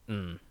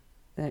 Mm.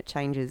 And it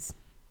changes.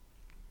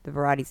 The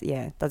varieties,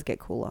 it does get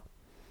cooler.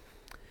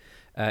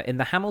 In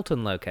the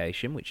Hamilton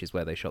location, which is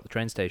where they shot the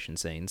train station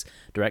scenes,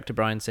 director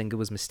Bryan Singer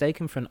was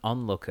mistaken for an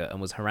onlooker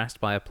and was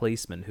harassed by a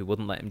policeman who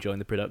wouldn't let him join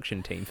the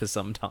production team for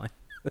some time.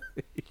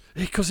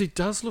 Because he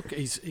does look,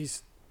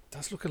 he's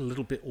does look a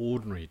little bit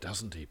ordinary,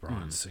 doesn't he,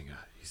 Bryan Singer?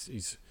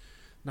 He's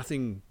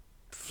nothing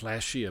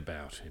flashy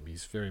about him.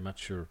 He's very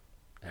much your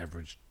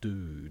average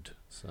dude.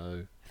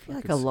 So I feel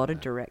like a lot of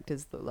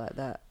directors look like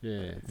that.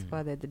 Yeah, that's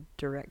why they're the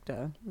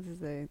director. This is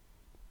the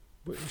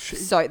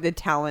so the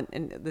talent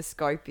and the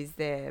scope is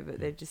there, but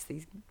they're just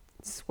these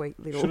sweet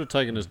little. Should have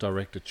taken his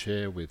director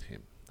chair with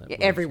him.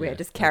 Everywhere,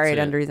 just carry it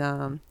under his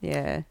arm.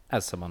 Yeah.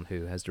 As someone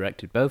who has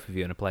directed both of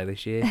you in a play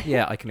this year,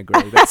 yeah, I can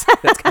agree. That's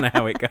kind of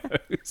how it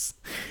goes.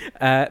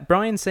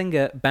 Bryan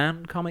Singer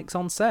banned comics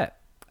on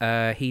set.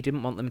 He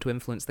didn't want them to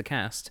influence the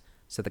cast,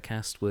 so the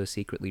cast were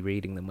secretly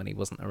reading them when he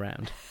wasn't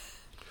around.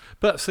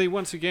 But see,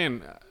 once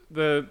again,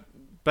 the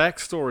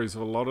backstories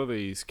of a lot of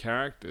these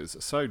characters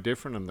are so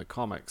different in the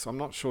comics. I'm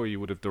not sure you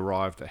would have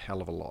derived a hell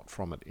of a lot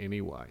from it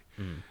anyway.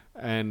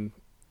 And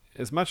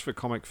as much of a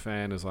comic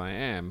fan as I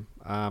am,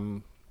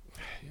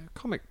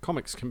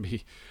 comics can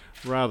be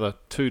rather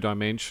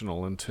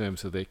two-dimensional in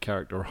terms of their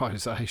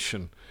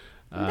characterization.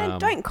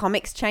 Don't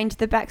comics change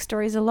the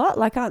backstories a lot?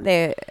 Like, aren't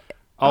there...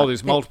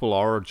 there's multiple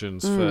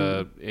origins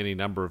for any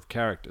number of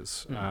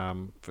characters,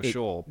 for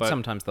sure. But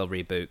sometimes they'll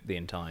reboot the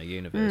entire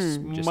universe.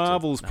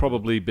 Marvel's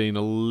probably been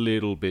a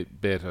little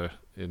bit better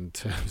in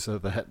terms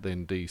of that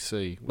than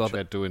DC, which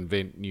had to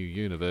invent new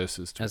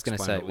universes to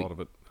explain a lot of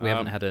it. We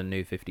haven't had a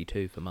new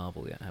 52 for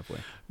Marvel yet, have we?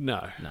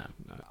 No.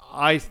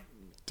 I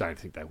don't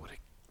think they would have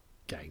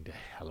gained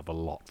a hell of a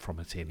lot from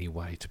it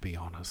anyway, to be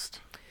honest.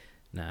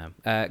 No.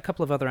 A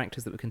couple of other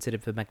actors that were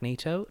considered for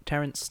Magneto.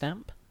 Terence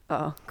Stamp.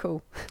 Oh,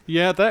 cool.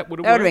 Yeah, that would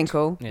have worked. That would have been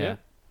cool. Yeah.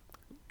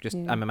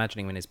 I'm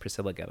imagining when his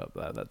Priscilla get up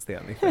there, that's the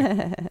only thing.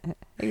 It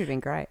would have been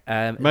great.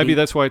 Maybe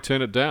that's why I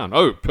turned it down.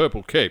 Oh,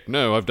 purple cape.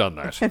 No, I've done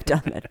that. I've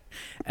done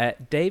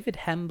it. David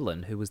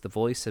Hemblin, who was the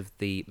voice of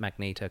the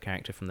Magneto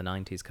character from the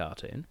 90s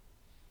cartoon.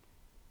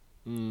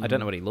 I don't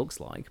know what he looks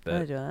like,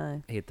 but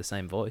he had the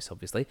same voice,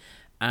 obviously.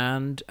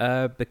 And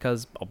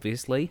because,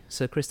 obviously,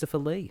 Sir Christopher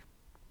Lee.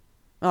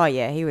 Oh,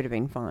 yeah, he would have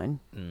been fine.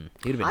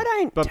 He'd have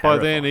been But by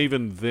then,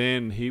 even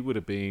then, he would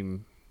have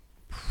been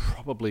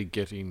probably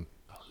getting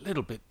a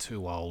little bit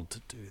too old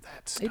to do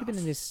that stuff. He'd have been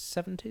in his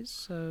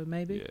 70s,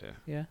 maybe? Yeah.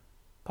 Yeah,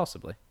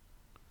 possibly.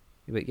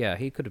 But yeah,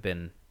 he would have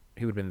been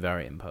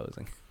very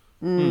imposing.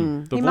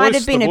 He might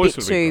have been a bit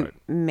too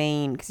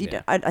mean, because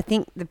I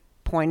think the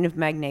point of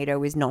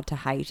Magneto is not to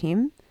hate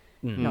him.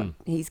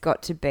 He's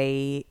got to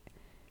be...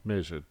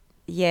 measured.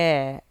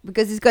 Yeah,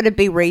 because there's got to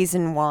be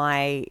reason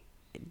why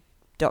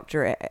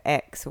Dr.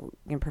 X or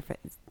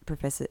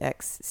Professor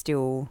X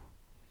still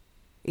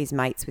is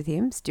mates with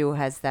him, still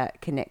has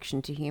that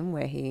connection to him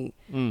where he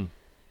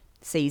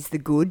sees the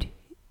good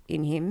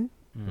in him.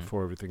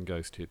 Before everything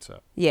goes tits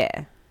up.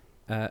 Yeah.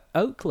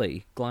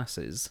 Oakley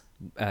glasses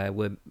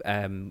were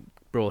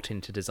brought in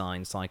to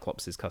design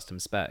Cyclops' custom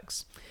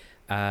specs.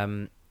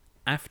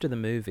 After the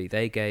movie,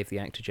 they gave the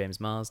actor James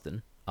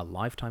Marsden a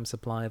lifetime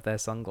supply of their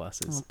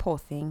sunglasses. Oh, poor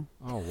thing.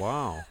 Oh,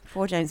 wow.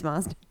 Poor James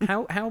Marsden.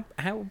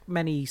 How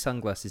many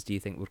sunglasses do you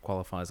think would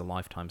qualify as a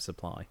lifetime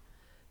supply?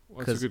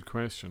 Well, that's a good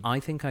question.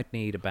 I think I'd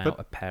need about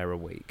a pair a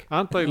week.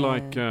 Aren't they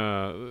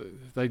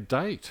they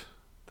date?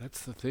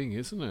 That's the thing,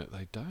 isn't it?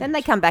 They date. Then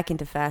they come back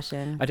into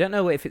fashion. I don't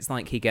know if it's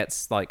like he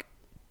gets like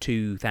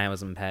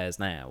 2,000 pairs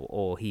now,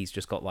 or he's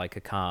just got like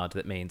a card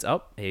that means,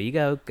 oh, here you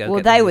go.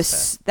 Well,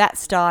 that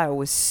style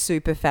was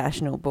super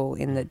fashionable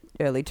in the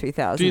early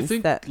 2000s. Do you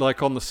think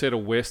like on the set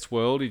of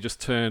Westworld, he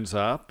just turns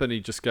up and he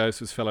just goes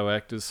to his fellow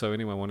actors? So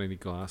anyone want any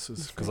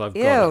glasses? Because I've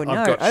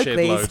got shed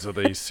loads of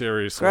these.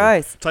 Seriously,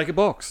 gross. Take a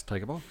box.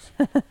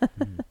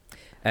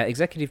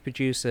 Executive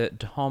producer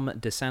Tom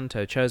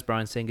DeSanto chose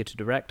Bryan Singer to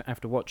direct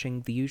after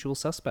watching The Usual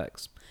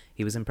Suspects.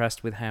 He was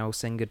impressed with how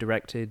Singer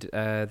directed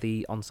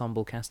the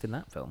ensemble cast in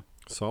that film.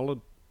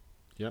 Solid.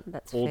 Yep.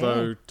 That's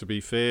Although, to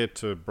be fair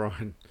to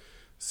Bryan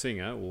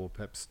Singer, or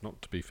perhaps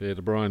not to be fair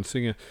to Bryan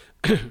Singer,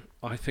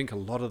 I think a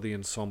lot of the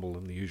ensemble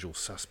in The Usual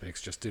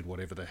Suspects just did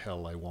whatever the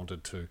hell they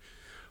wanted to.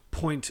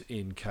 Point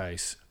in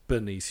case,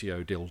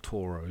 Benicio del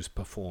Toro's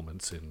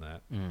performance in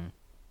that.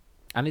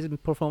 And his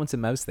performance in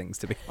most things,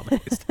 to be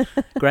honest.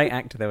 Great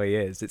actor though he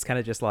is. It's kind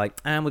of just like,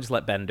 and we'll just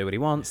let Ben do what he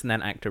wants and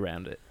then act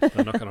around it.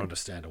 They're not going to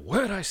understand a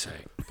word I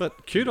say.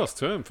 But kudos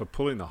to him for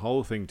pulling the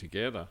whole thing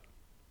together.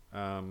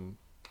 He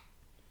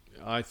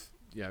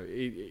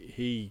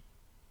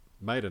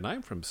made a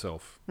name for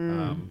himself,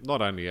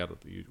 not only out of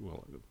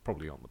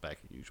probably on the back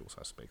of Usual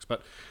Suspects,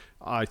 but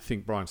I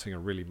think Bryan Singer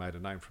really made a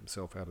name for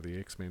himself out of the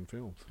X-Men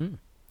films.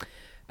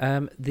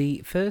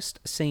 The first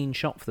scene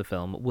shot for the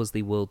film was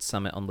the World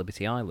Summit on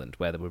Liberty Island,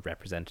 where there were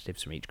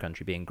representatives from each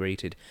country being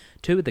greeted.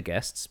 Two of the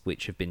guests,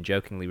 which have been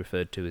jokingly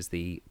referred to as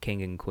the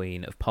King and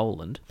Queen of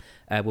Poland,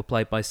 were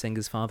played by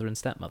Singer's father and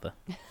stepmother.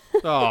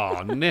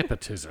 Oh,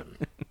 nepotism.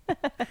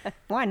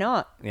 Why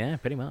not? Yeah,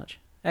 pretty much.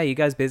 Hey, you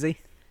guys busy?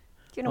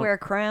 You're going to wear a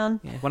crown?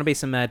 Yeah. Want to be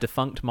some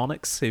defunct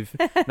monarchs who've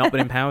not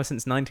been in power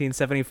since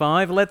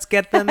 1975? Let's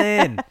get them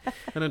in.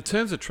 And in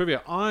terms of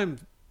trivia, I'm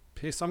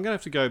pissed. I'm going to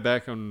have to go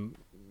back and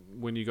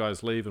when you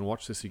guys leave and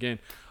watch this again.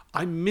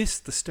 I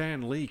missed the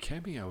Stan Lee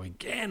cameo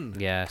again.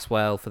 Yes,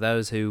 well, for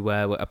those who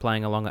are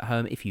playing along at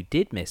home, if you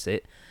did miss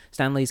it,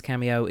 Stan Lee's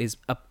cameo is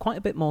quite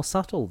a bit more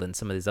subtle than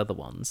some of his other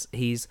ones.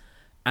 He's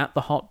at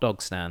the hot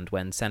dog stand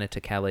when Senator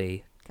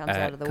Kelly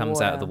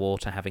comes out of the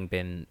water having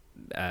been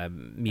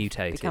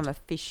mutated. Become a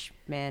fish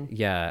man.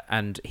 Yeah,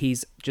 and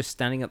he's just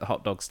standing at the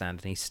hot dog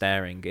stand and he's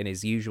staring in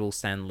his usual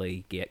Stan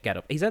Lee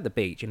get-up. He's at the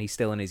beach and he's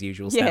still in his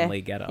usual Stan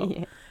Lee get-up.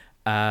 Yeah.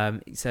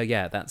 So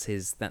yeah, that's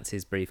his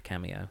brief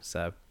cameo.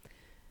 So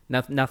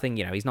nothing,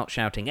 he's not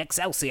shouting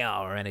Excelsior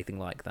or anything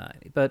like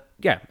that. But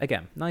yeah,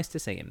 again, nice to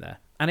see him there.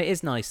 And it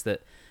is nice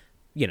that,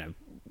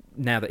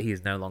 now that he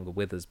is no longer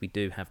with us, we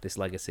do have this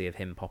legacy of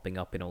him popping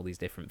up in all these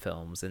different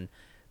films. And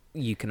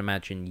you can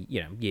imagine,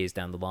 years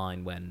down the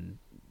line when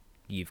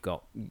you've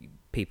got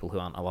people who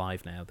aren't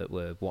alive now that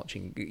were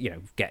watching,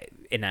 get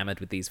enamored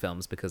with these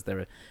films because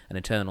they're an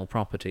eternal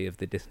property of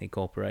the Disney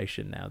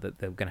Corporation now, that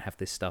they're going to have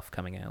this stuff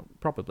coming out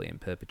probably in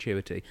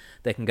perpetuity.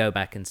 They can go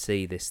back and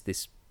see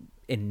this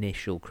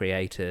initial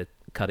creator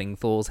cutting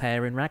Thor's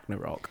hair in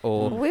Ragnarok,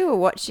 or we were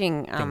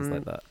watching things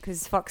like that,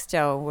 because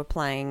Foxtel were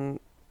playing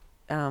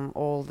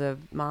all the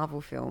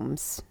Marvel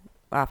films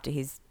after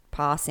his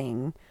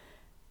passing,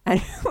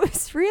 and it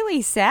was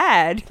really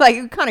sad. Like,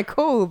 it was kind of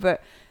cool,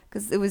 but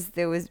because we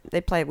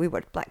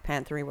watched Black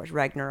Panther, we watched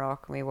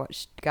Ragnarok, and we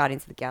watched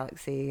Guardians of the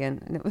Galaxy,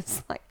 and it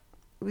was like,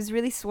 it was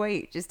really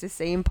sweet just to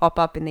see him pop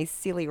up in these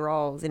silly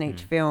roles in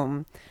each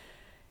film,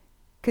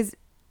 because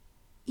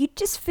you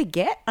just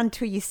forget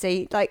until you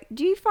see, like,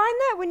 do you find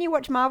that when you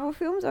watch Marvel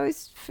films? I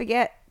always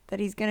forget that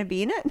he's going to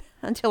be in it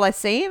until I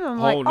see him.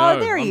 I'm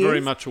there he is. I'm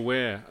very much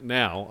aware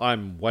now.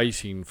 I'm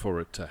waiting for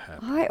it to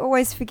happen. I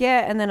always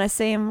forget, and then I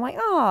see him, like,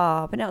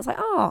 but now it's like,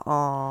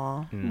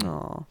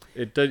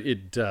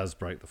 It does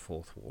break the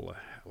fourth wall a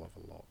hell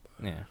of a lot.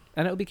 Yeah,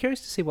 and it'll be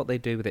curious to see what they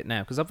do with it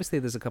now, because obviously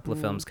there's a couple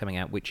of films coming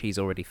out which he's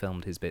already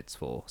filmed his bits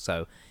for,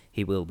 so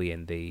he will be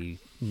in the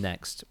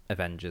next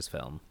Avengers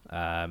film.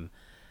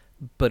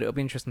 But it'll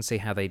be interesting to see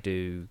how they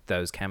do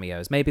those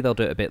cameos. Maybe they'll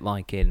do it a bit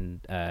like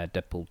in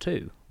Deadpool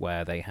 2,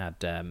 where they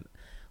had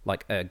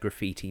like a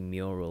graffiti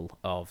mural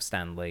of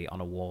Stan Lee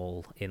on a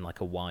wall in like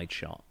a wide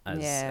shot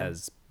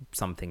as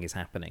something is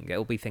happening.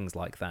 It'll be things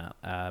like that.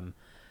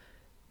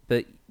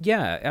 But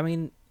yeah, I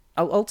mean,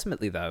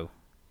 ultimately this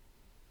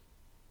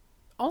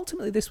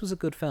was a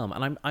good film,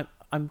 and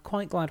I'm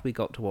quite glad we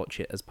got to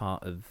watch it as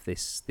part of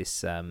this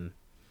I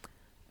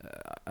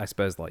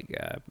suppose, like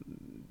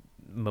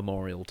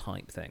memorial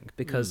type thing,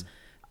 because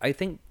I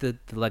think the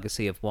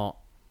legacy of what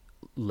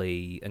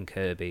Lee and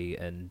Kirby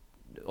and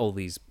all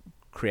these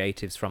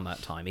creatives from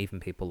that time, even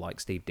people like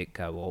Steve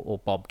Ditko or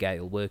Bob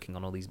Gale working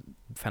on all these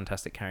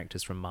fantastic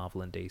characters from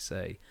Marvel and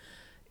DC,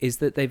 is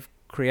that they've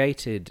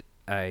created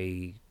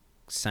a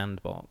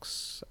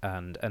sandbox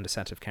and a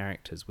set of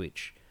characters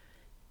which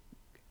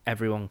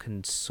everyone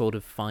can sort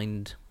of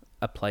find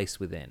a place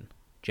within.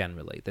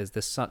 Generally, there's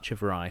such a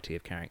variety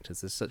of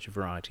characters, there's such a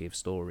variety of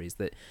stories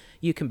that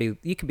you can be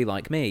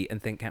like me and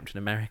think Captain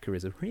America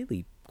is a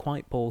really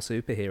quite poor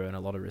superhero in a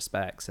lot of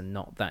respects and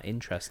not that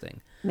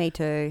interesting. Me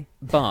too.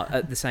 But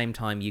at the same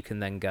time, you can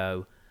then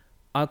go,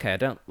 okay, I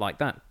don't like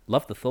that.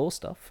 Love the Thor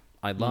stuff.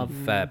 I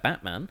love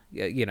Batman.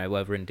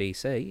 Over in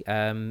DC.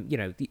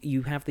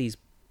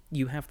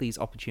 You have these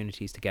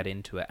opportunities to get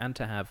into it and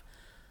to have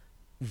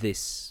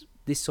this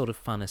sort of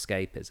fun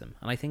escapism,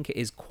 and I think it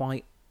is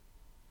quite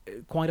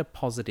a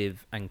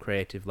positive and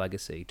creative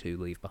legacy to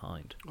leave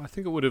behind. I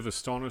think it would have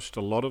astonished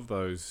a lot of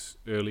those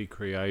early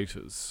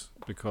creators,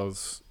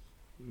 because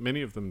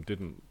many of them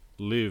didn't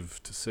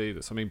live to see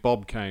this. I mean,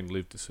 Bob Kane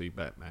lived to see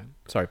Batman.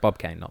 Sorry, Bob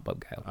Kane, not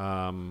Bob Gale.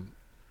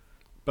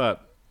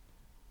 But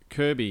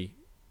Kirby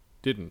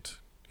didn't.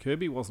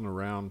 Kirby wasn't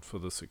around for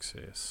the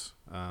success.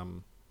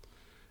 And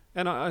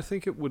I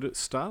think it would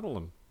startle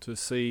them to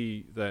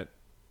see that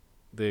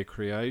their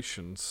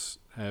creations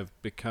have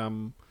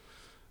become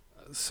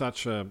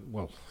such a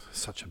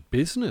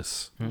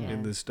business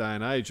in this day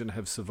and age, and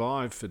have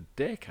survived for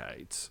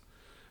decades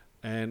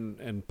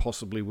and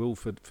possibly will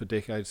for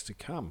decades to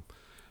come.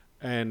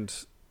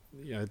 and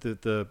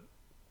the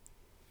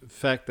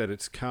fact that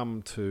it's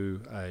come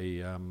to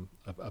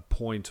a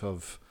point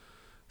of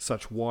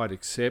such wide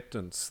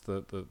acceptance,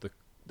 the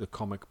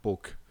comic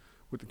book,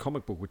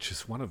 which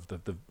is one of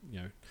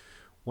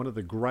one of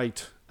the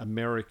great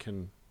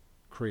American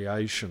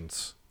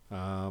creations,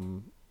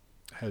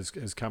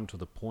 has come to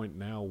the point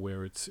now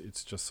where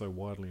it's just so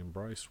widely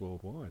embraced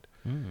worldwide.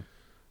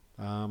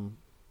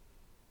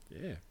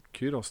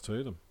 Kudos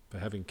to them for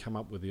having come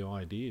up with the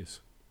ideas.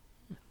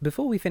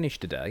 Before we finish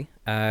today,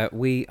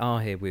 we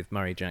are here with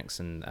Murray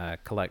Jackson,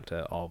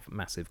 collector of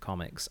massive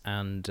comics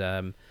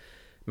and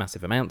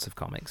massive amounts of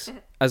comics,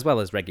 as well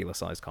as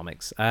regular-sized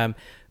comics.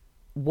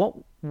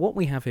 What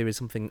we have here is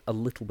something a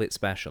little bit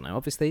special. Now,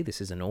 obviously,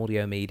 this is an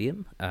audio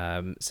medium,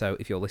 so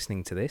if you're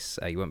listening to this,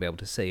 you won't be able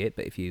to see it,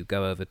 but if you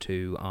go over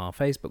to our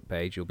Facebook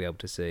page, you'll be able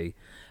to see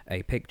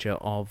a picture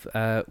of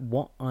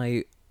what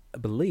I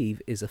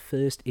believe is a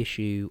first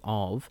issue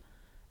of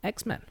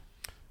X-Men.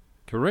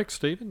 Correct,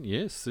 Stephen.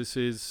 Yes, this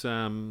is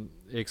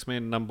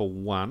X-Men number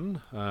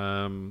 1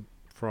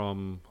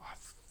 from...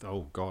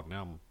 Oh, God,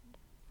 now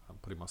I'm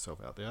putting myself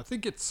out there. I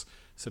think it's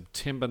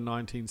September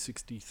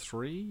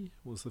 1963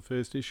 was the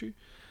first issue.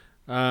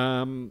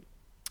 And,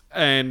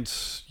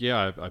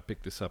 yeah, I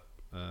picked this up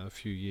a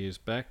few years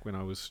back when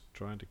I was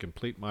trying to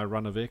complete my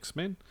run of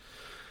X-Men.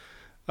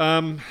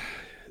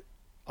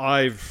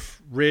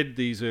 I've read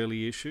these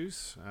early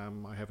issues.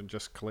 I haven't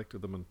just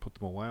collected them and put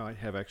them away. I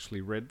have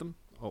actually read them,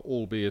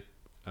 albeit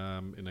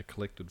in a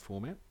collected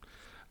format.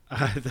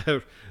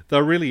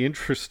 They're really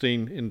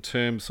interesting in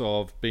terms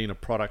of being a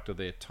product of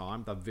their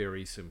time. They're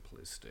very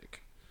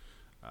simplistic.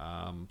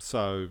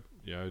 So,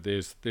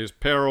 there's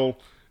peril.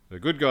 The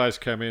good guys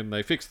come in,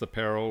 they fix the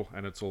peril,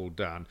 and it's all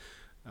done.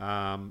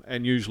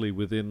 And usually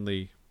within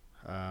the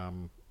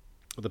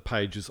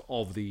pages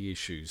of the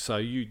issues. So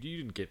you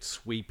didn't get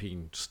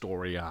sweeping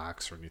story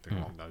arcs or anything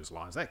along those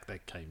lines.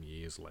 That came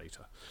years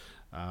later.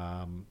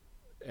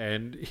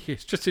 And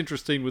it's just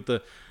interesting with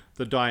the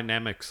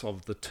dynamics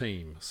of the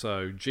team.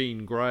 So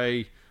Jean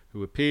Grey,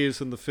 who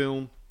appears in the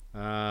film,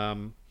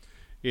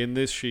 in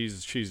this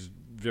she's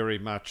very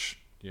much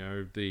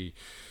the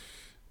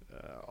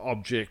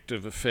object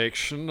of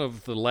affection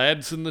of the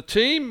lads in the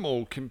team,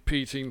 all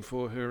competing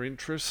for her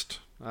interest.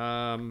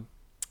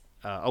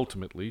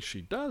 Ultimately,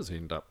 she does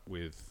end up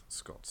with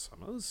Scott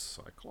Summers,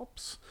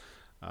 Cyclops.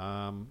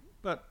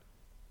 But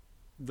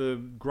the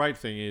great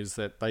thing is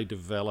that they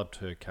developed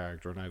her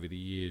character, and over the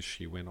years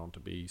she went on to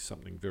be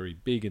something very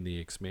big in the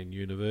X-Men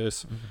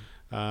universe,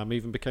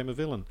 even became a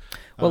villain.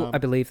 Well, I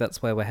believe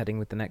that's where we're heading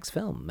with the next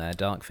film,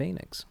 Dark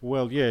Phoenix.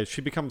 Well, yeah,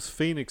 she becomes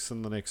Phoenix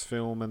in the next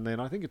film, and then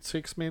I think it's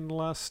X-Men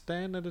Last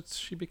Stand that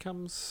she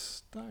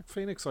becomes Dark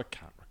Phoenix. I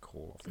can't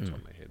recall off the top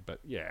of my head,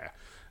 but yeah,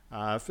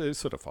 it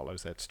sort of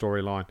follows that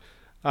storyline.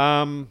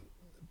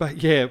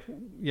 But yeah,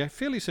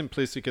 fairly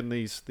simplistic in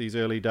these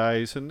early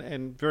days,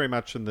 and very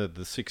much in the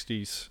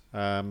 60s.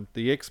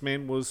 The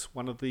X-Men was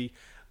one of the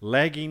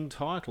lagging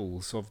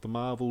titles of the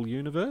Marvel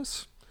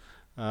Universe,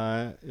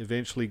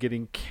 eventually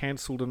getting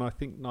cancelled in, I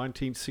think,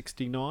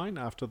 1969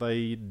 after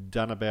they'd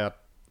done about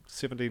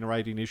 17 or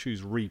 18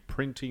 issues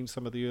reprinting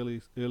some of the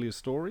earlier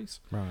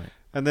stories. Right.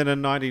 And then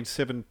in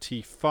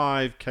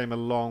 1975 came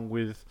along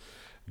with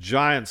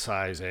Giant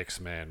Size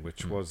X-Men,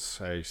 which was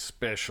a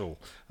special.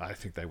 I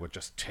think they were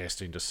just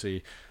testing to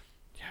see,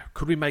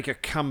 could we make a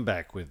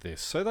comeback with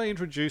this? So they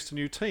introduced a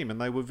new team,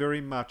 and they were very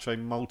much a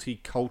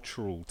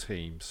multicultural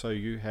team. So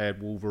you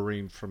had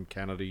Wolverine from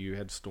Canada, you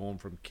had Storm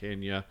from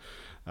Kenya,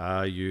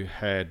 you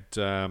had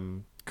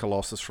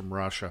Colossus from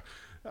Russia,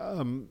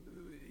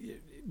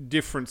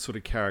 different sort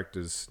of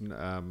characters,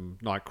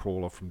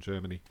 Nightcrawler from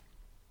Germany.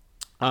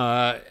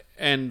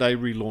 And they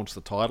relaunched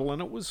the title,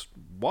 and it was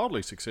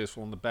wildly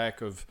successful on the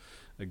back of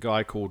a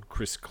guy called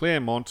Chris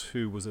Claremont,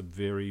 who was a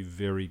very,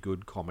 very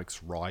good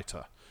comics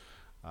writer,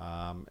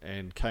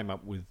 and came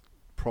up with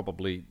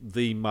probably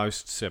the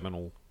most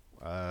seminal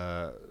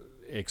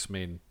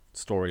X-Men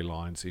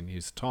storylines in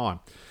his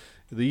time.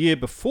 The year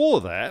before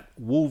that,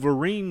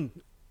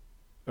 Wolverine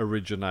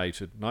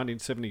originated,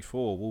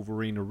 1974.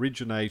 Wolverine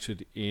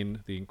originated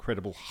in The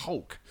Incredible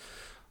Hulk.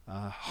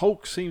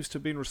 Hulk seems to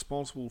have been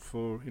responsible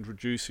for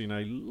introducing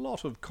a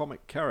lot of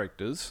comic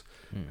characters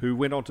who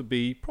went on to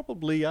be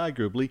probably,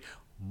 arguably,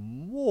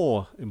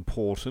 more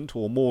important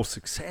or more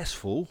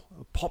successful,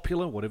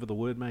 popular, whatever the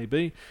word may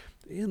be,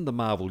 in the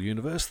Marvel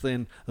Universe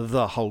than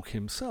the Hulk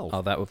himself.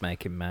 Oh, that would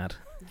make him mad.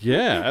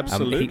 Yeah,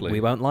 absolutely. We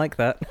won't like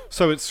that.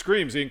 So it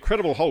screams The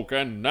Incredible Hulk,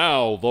 and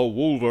now the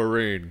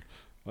Wolverine.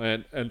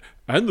 And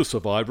the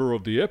survivor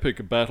of the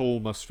epic battle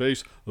must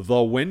face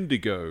the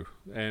Wendigo.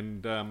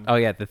 And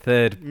the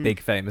third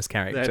big famous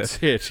character.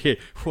 That's it. Yeah.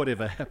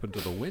 Whatever happened to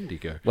the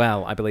Wendigo?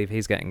 Well, I believe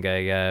he's getting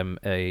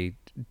a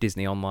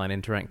Disney Online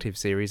interactive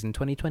series in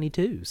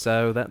 2022.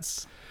 So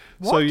that's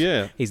what? So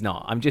yeah, he's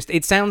not.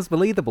 It sounds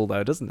believable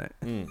though, doesn't it?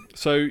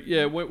 So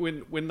yeah,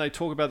 when they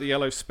talk about the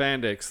yellow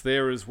spandex,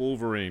 there is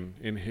Wolverine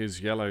in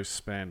his yellow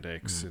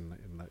spandex in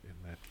that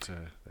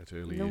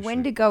early the issue.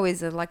 Wendigo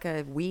is like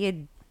a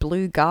weird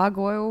blue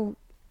gargoyle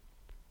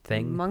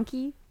thing,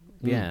 monkey.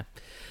 Yeah.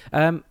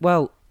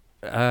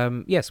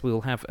 Yes,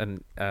 we'll have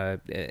an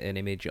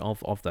image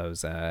of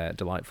those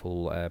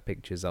delightful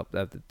pictures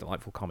the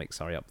delightful comics,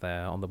 up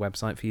there on the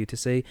website for you to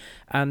see.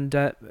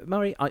 And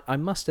Murray, I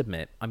must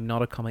admit, I'm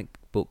not a comic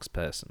books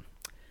person.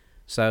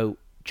 So,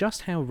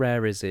 just how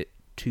rare is it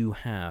to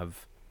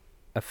have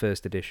a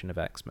first edition of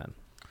X-Men?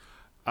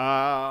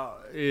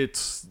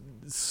 It's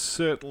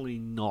certainly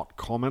not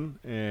common,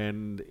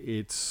 and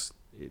it's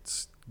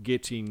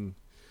getting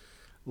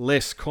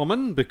less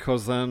common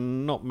because they're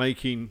not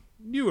making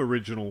new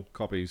original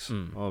copies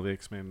of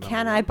X-Men.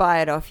 Can I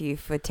buy it off you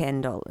for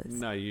 $10?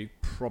 No, you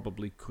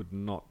probably could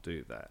not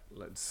do that.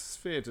 It's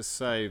fair to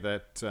say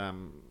that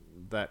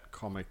that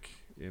comic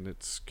in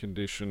its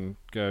condition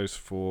goes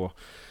for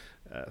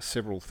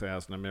several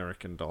thousand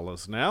American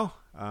dollars now.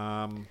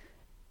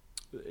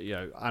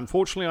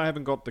 Unfortunately, I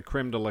haven't got the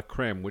creme de la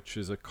creme, which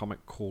is a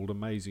comic called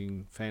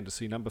Amazing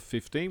Fantasy number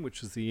 15,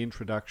 which is the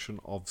introduction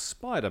of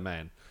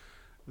Spider-Man.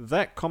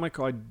 That comic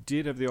I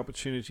did have the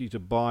opportunity to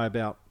buy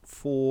about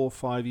 4 or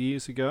 5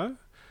 years ago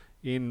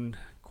in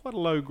quite a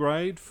low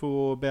grade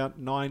for about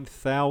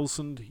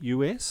 $9,000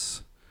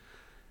 US.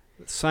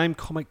 The same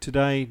comic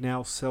today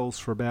now sells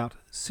for about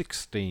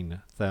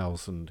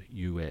 $16,000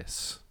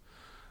 US.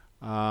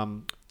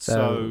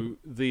 So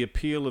the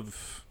appeal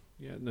of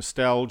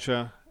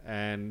nostalgia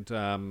and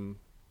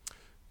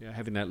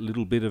having that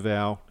little bit of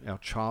our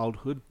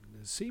childhood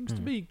seems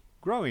to be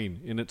growing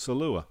in its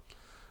allure.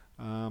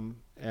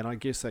 And I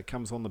guess that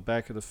comes on the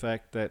back of the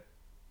fact that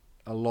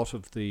a lot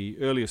of the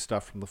earlier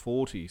stuff from the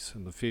 40s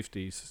and the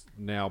 50s is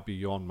now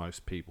beyond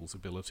most people's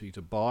ability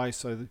to buy.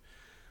 So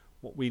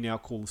what we now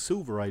call the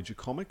Silver Age of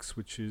comics,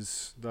 which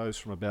is those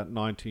from about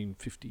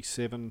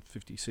 1957,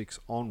 56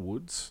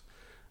 onwards,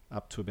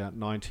 up to about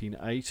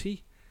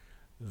 1980,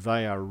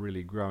 they are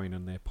really growing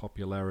in their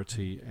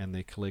popularity and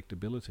their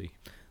collectability.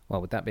 Well,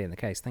 with that being the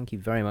case, thank you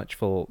very much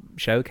for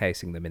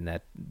showcasing them in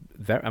their,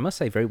 I must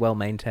say, very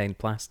well-maintained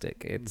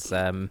plastic. It's,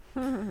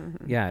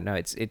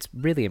 it's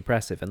really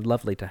impressive and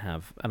lovely to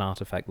have an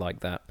artifact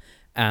like that.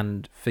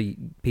 And for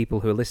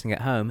people who are listening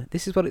at home,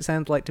 this is what it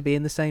sounds like to be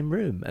in the same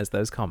room as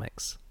those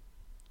comics.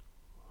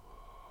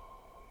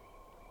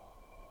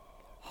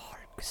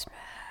 Hulk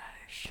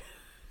smash.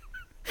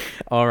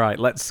 All right,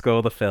 let's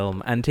score the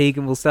film. And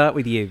Tegan, we'll start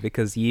with you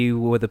because you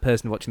were the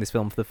person watching this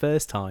film for the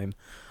first time.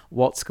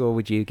 What score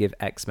would you give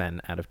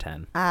X-Men out of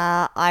 10?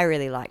 I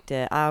really liked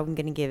it. I'm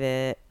going to give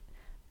it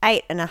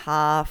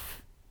 8.5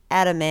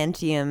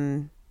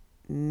 adamantium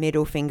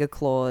middle finger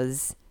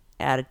claws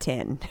out of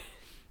 10.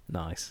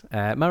 Nice.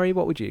 Murray,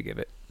 what would you give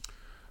it?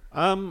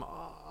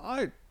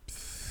 I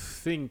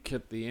think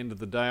at the end of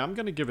the day, I'm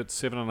going to give it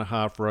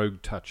 7.5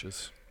 rogue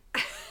touches.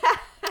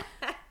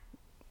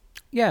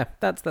 Yeah,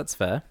 that's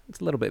fair.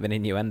 It's a little bit of an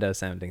innuendo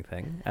sounding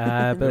thing.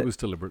 But it was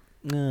deliberate.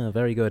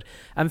 Very good.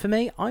 And for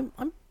me, I'm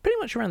pretty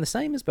much around the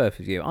same as both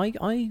of you.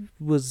 I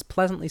was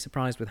pleasantly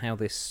surprised with how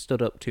this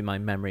stood up to my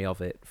memory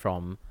of it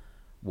from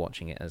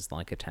watching it as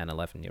like a 10,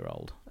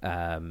 11-year-old.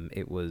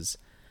 It was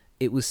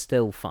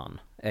still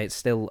fun. It's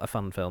still a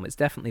fun film. It's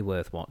definitely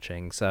worth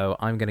watching. So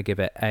I'm going to give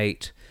it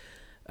 8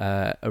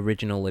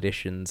 original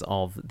editions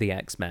of the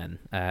X-Men,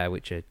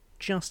 which are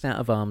just out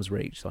of arm's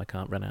reach, so I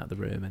can't run out of the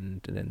room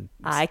and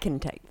I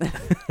can take them.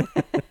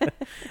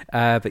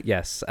 But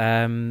yes,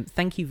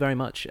 thank you very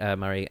much,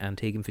 Murray and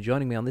Tegan, for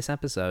joining me on this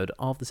episode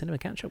of the Cinema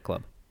Catch-Up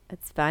Club.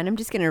 It's fine. I'm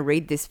just going to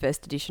read this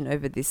first edition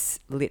over this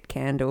lit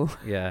candle.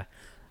 Yeah.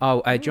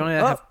 Oh, do you want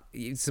to have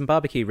some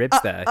barbecue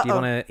ribs there? Do you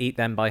want to eat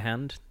them by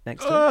hand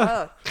next to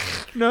it?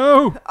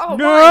 No! Oh,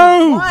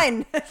 no!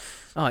 Wine!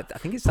 Oh, I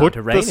think it's starting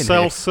to rain in here. Put the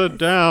salsa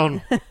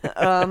down.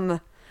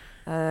 Can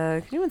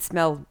anyone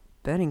smell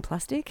burning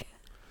plastic?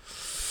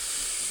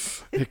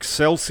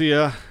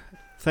 Excelsior.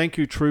 Thank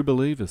you, true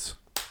believers.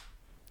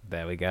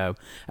 There we go.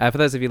 For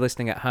those of you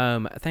listening at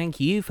home, thank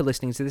you for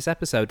listening to this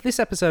episode. This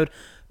episode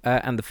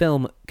and the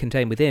film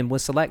contained within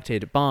was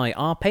selected by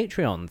our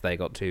Patreons. They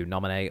got to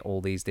nominate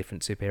all these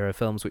different superhero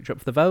films which were up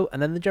for the vote, and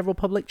then the general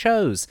public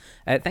chose.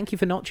 Thank you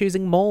for not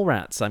choosing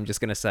Mallrats, I'm just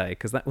going to say,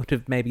 because that would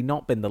have maybe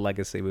not been the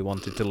legacy we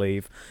wanted to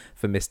leave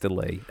for Mr.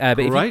 Lee.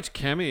 Great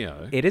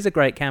cameo. It is a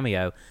great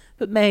cameo,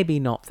 but maybe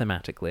not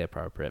thematically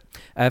appropriate.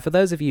 For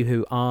those of you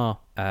who are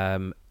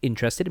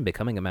interested in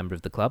becoming a member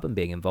of the club and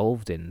being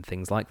involved in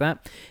things like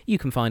that, you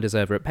can find us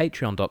over at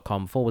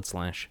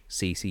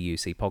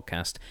patreon.com/CCUC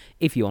podcast.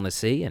 If you want to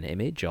see an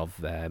image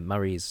of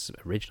Murray's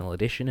original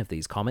edition of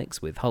these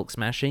comics with Hulk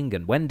smashing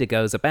and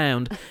Wendigos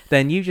abound,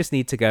 then you just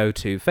need to go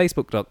to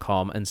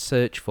facebook.com and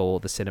search for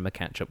the Cinema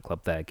Catch-Up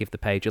Club there. Give the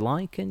page a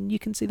like and you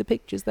can see the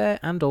pictures there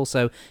and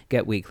also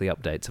get weekly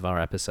updates of our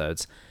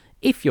episodes.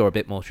 If you're a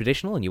bit more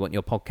traditional and you want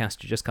your podcast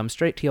to just come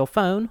straight to your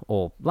phone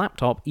or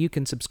laptop, you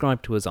can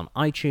subscribe to us on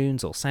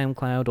iTunes or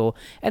SoundCloud or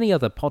any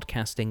other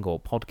podcasting or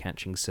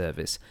podcatching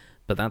service.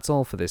 But that's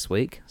all for this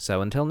week,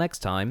 so until next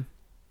time,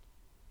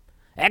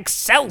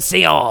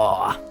 Excelsior!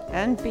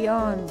 And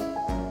beyond.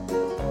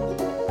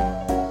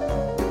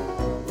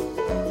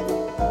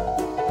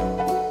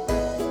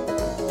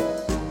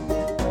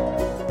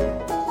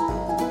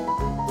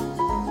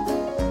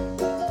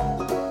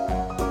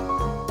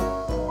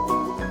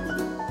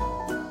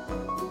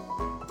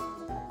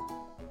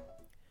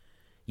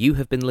 You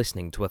have been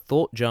listening to a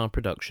Thought Jar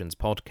Productions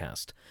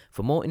podcast.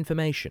 For more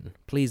information,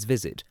 please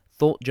visit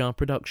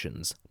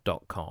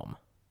thoughtjarproductions.com.